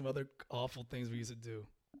to think of some other awful things we used to do.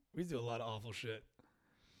 We used to do a lot of awful shit.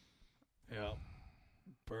 Yeah.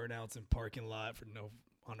 Burnouts in parking lot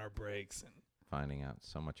on our breaks. And finding out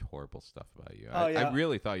so much horrible stuff about you. Oh, yeah. I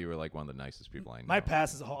really thought you were like one of the nicest people I know. My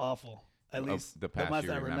past is awful. At least the past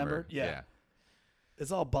you remember. Yeah.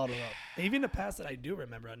 It's all bottled up. And even the past that I do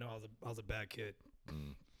remember, I know I was a bad kid.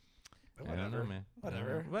 But whatever, I don't know, man.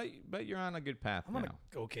 Whatever. But you're on a good path now. I'm on an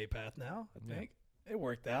okay path now, I think. It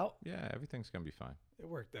worked out. Yeah, everything's going to be fine. It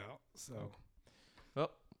worked out. So,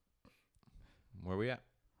 well, where we at?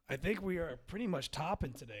 I think we are pretty much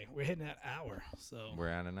topping today. We're hitting that hour. So we're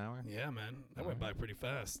at an hour? Yeah, man. That went by pretty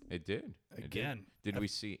fast. It did. Again. Did we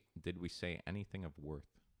say anything of worth?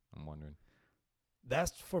 I'm wondering.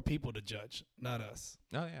 That's for people to judge, not us.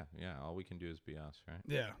 Oh, yeah. Yeah, all we can do is be us, right?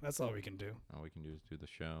 Yeah, that's all we can do. All we can do is do the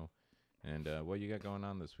show. And what you got going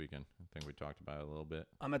on this weekend? I think we talked about it a little bit.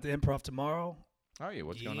 I'm at the Improv tomorrow. Are you?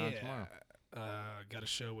 What's going on tomorrow? Got a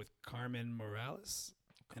show with Carmen Morales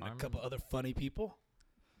and a couple other funny people.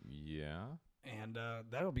 Yeah. And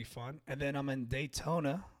that'll be fun. And then I'm in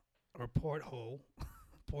Daytona or Port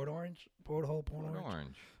Orange.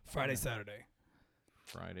 Friday, Saturday.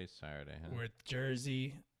 Friday, Saturday, huh? We're at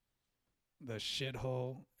Jersey, the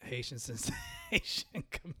shithole Haitian sensation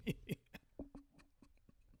comedian.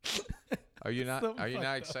 Are you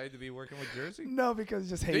not excited to be working with Jersey? No, because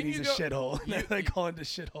just Haiti's a shithole. They call it the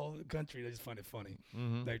shithole country. They just find it funny.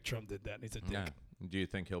 Like Trump did that. And he's a dick. Yeah. Do you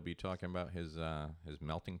think he'll be talking about his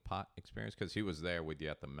melting pot experience? Because he was there with you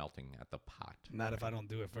at the pot. Not if I don't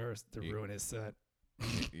do it first to ruin his set.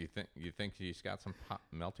 You think he's got some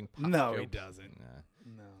melting pot? No, jokes? He doesn't.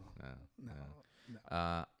 No.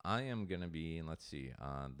 I am gonna be. Let's see.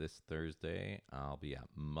 This Thursday, I'll be at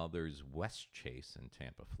Mother's West Chase in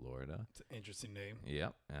Tampa, Florida. It's an interesting name.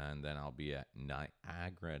 Yep. And then I'll be at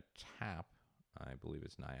Niagara Tap. I believe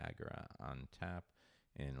it's Niagara on Tap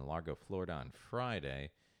in Largo, Florida on Friday.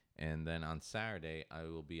 And then on Saturday, I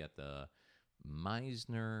will be at the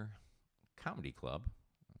Meisner Comedy Club.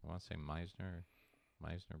 I want to say Meisner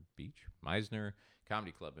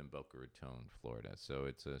Comedy Club in Boca Raton, Florida. So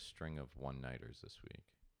it's a string of one-nighters this week.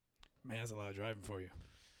 Man, that's a lot of driving for you.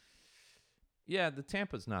 Yeah, the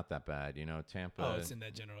Tampa's not that bad. Tampa. Oh, it's in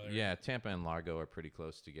that general area. Yeah, Tampa and Largo are pretty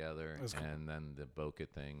close together. That's cool. And then the Boca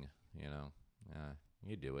thing,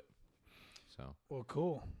 you do it. So. Well,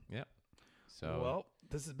 cool. Yep. So. Well,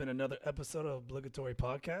 this has been another episode of Obligatory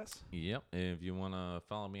Podcast. Yep. If you want to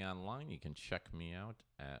follow me online, you can check me out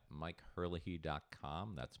at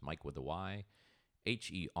MikeHerlihy.com. That's Mike with a Y.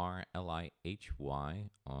 HERLIHY.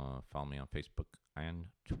 Follow me on Facebook and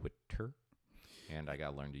Twitter. And I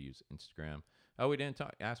got to learn to use Instagram. Oh, we didn't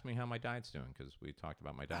ask me how my diet's doing because we talked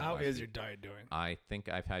about my diet. How is your diet doing? I think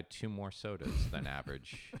I've had 2 more sodas than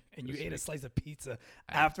average. And you ate a slice of pizza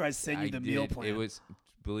after I sent you the meal plan. It was,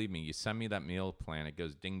 believe me, you send me that meal plan, it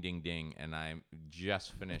goes ding, ding, ding, and I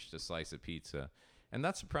just finished a slice of pizza. And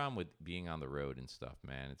that's the problem with being on the road and stuff,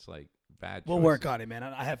 man. It's like bad choices. We'll work on it, man.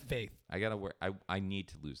 I have faith. I got to work. I need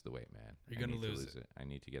to lose the weight, man. You're going to lose it. I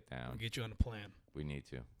need to get down. We'll get you on a plan. We need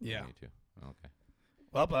to. Yeah. We need to. Okay.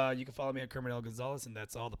 Well, you can follow me at Kermit L. Gonzalez, and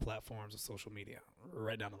that's all the platforms of social media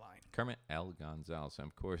right down the line. Kermit L. Gonzalez. And,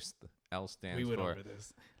 of course, the L stands we went for over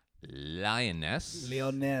this. Lioness.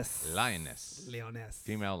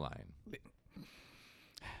 Female lion.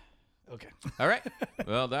 Okay. All right.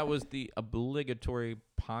 Well, that was the obligatory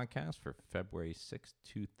podcast for February 6th,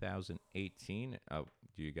 2018. Oh,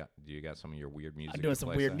 do you got some of your weird music? I'm doing some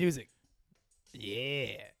weird music.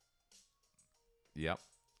 Yeah. Yep.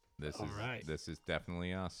 Right. This is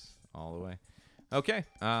definitely us all the way. Okay.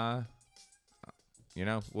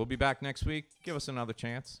 We'll be back next week. Give us another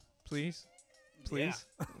chance, please. Yeah.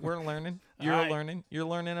 We're learning. You're learning. You're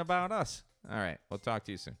learning about us. All right. We'll talk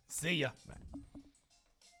to you soon. See ya. Bye.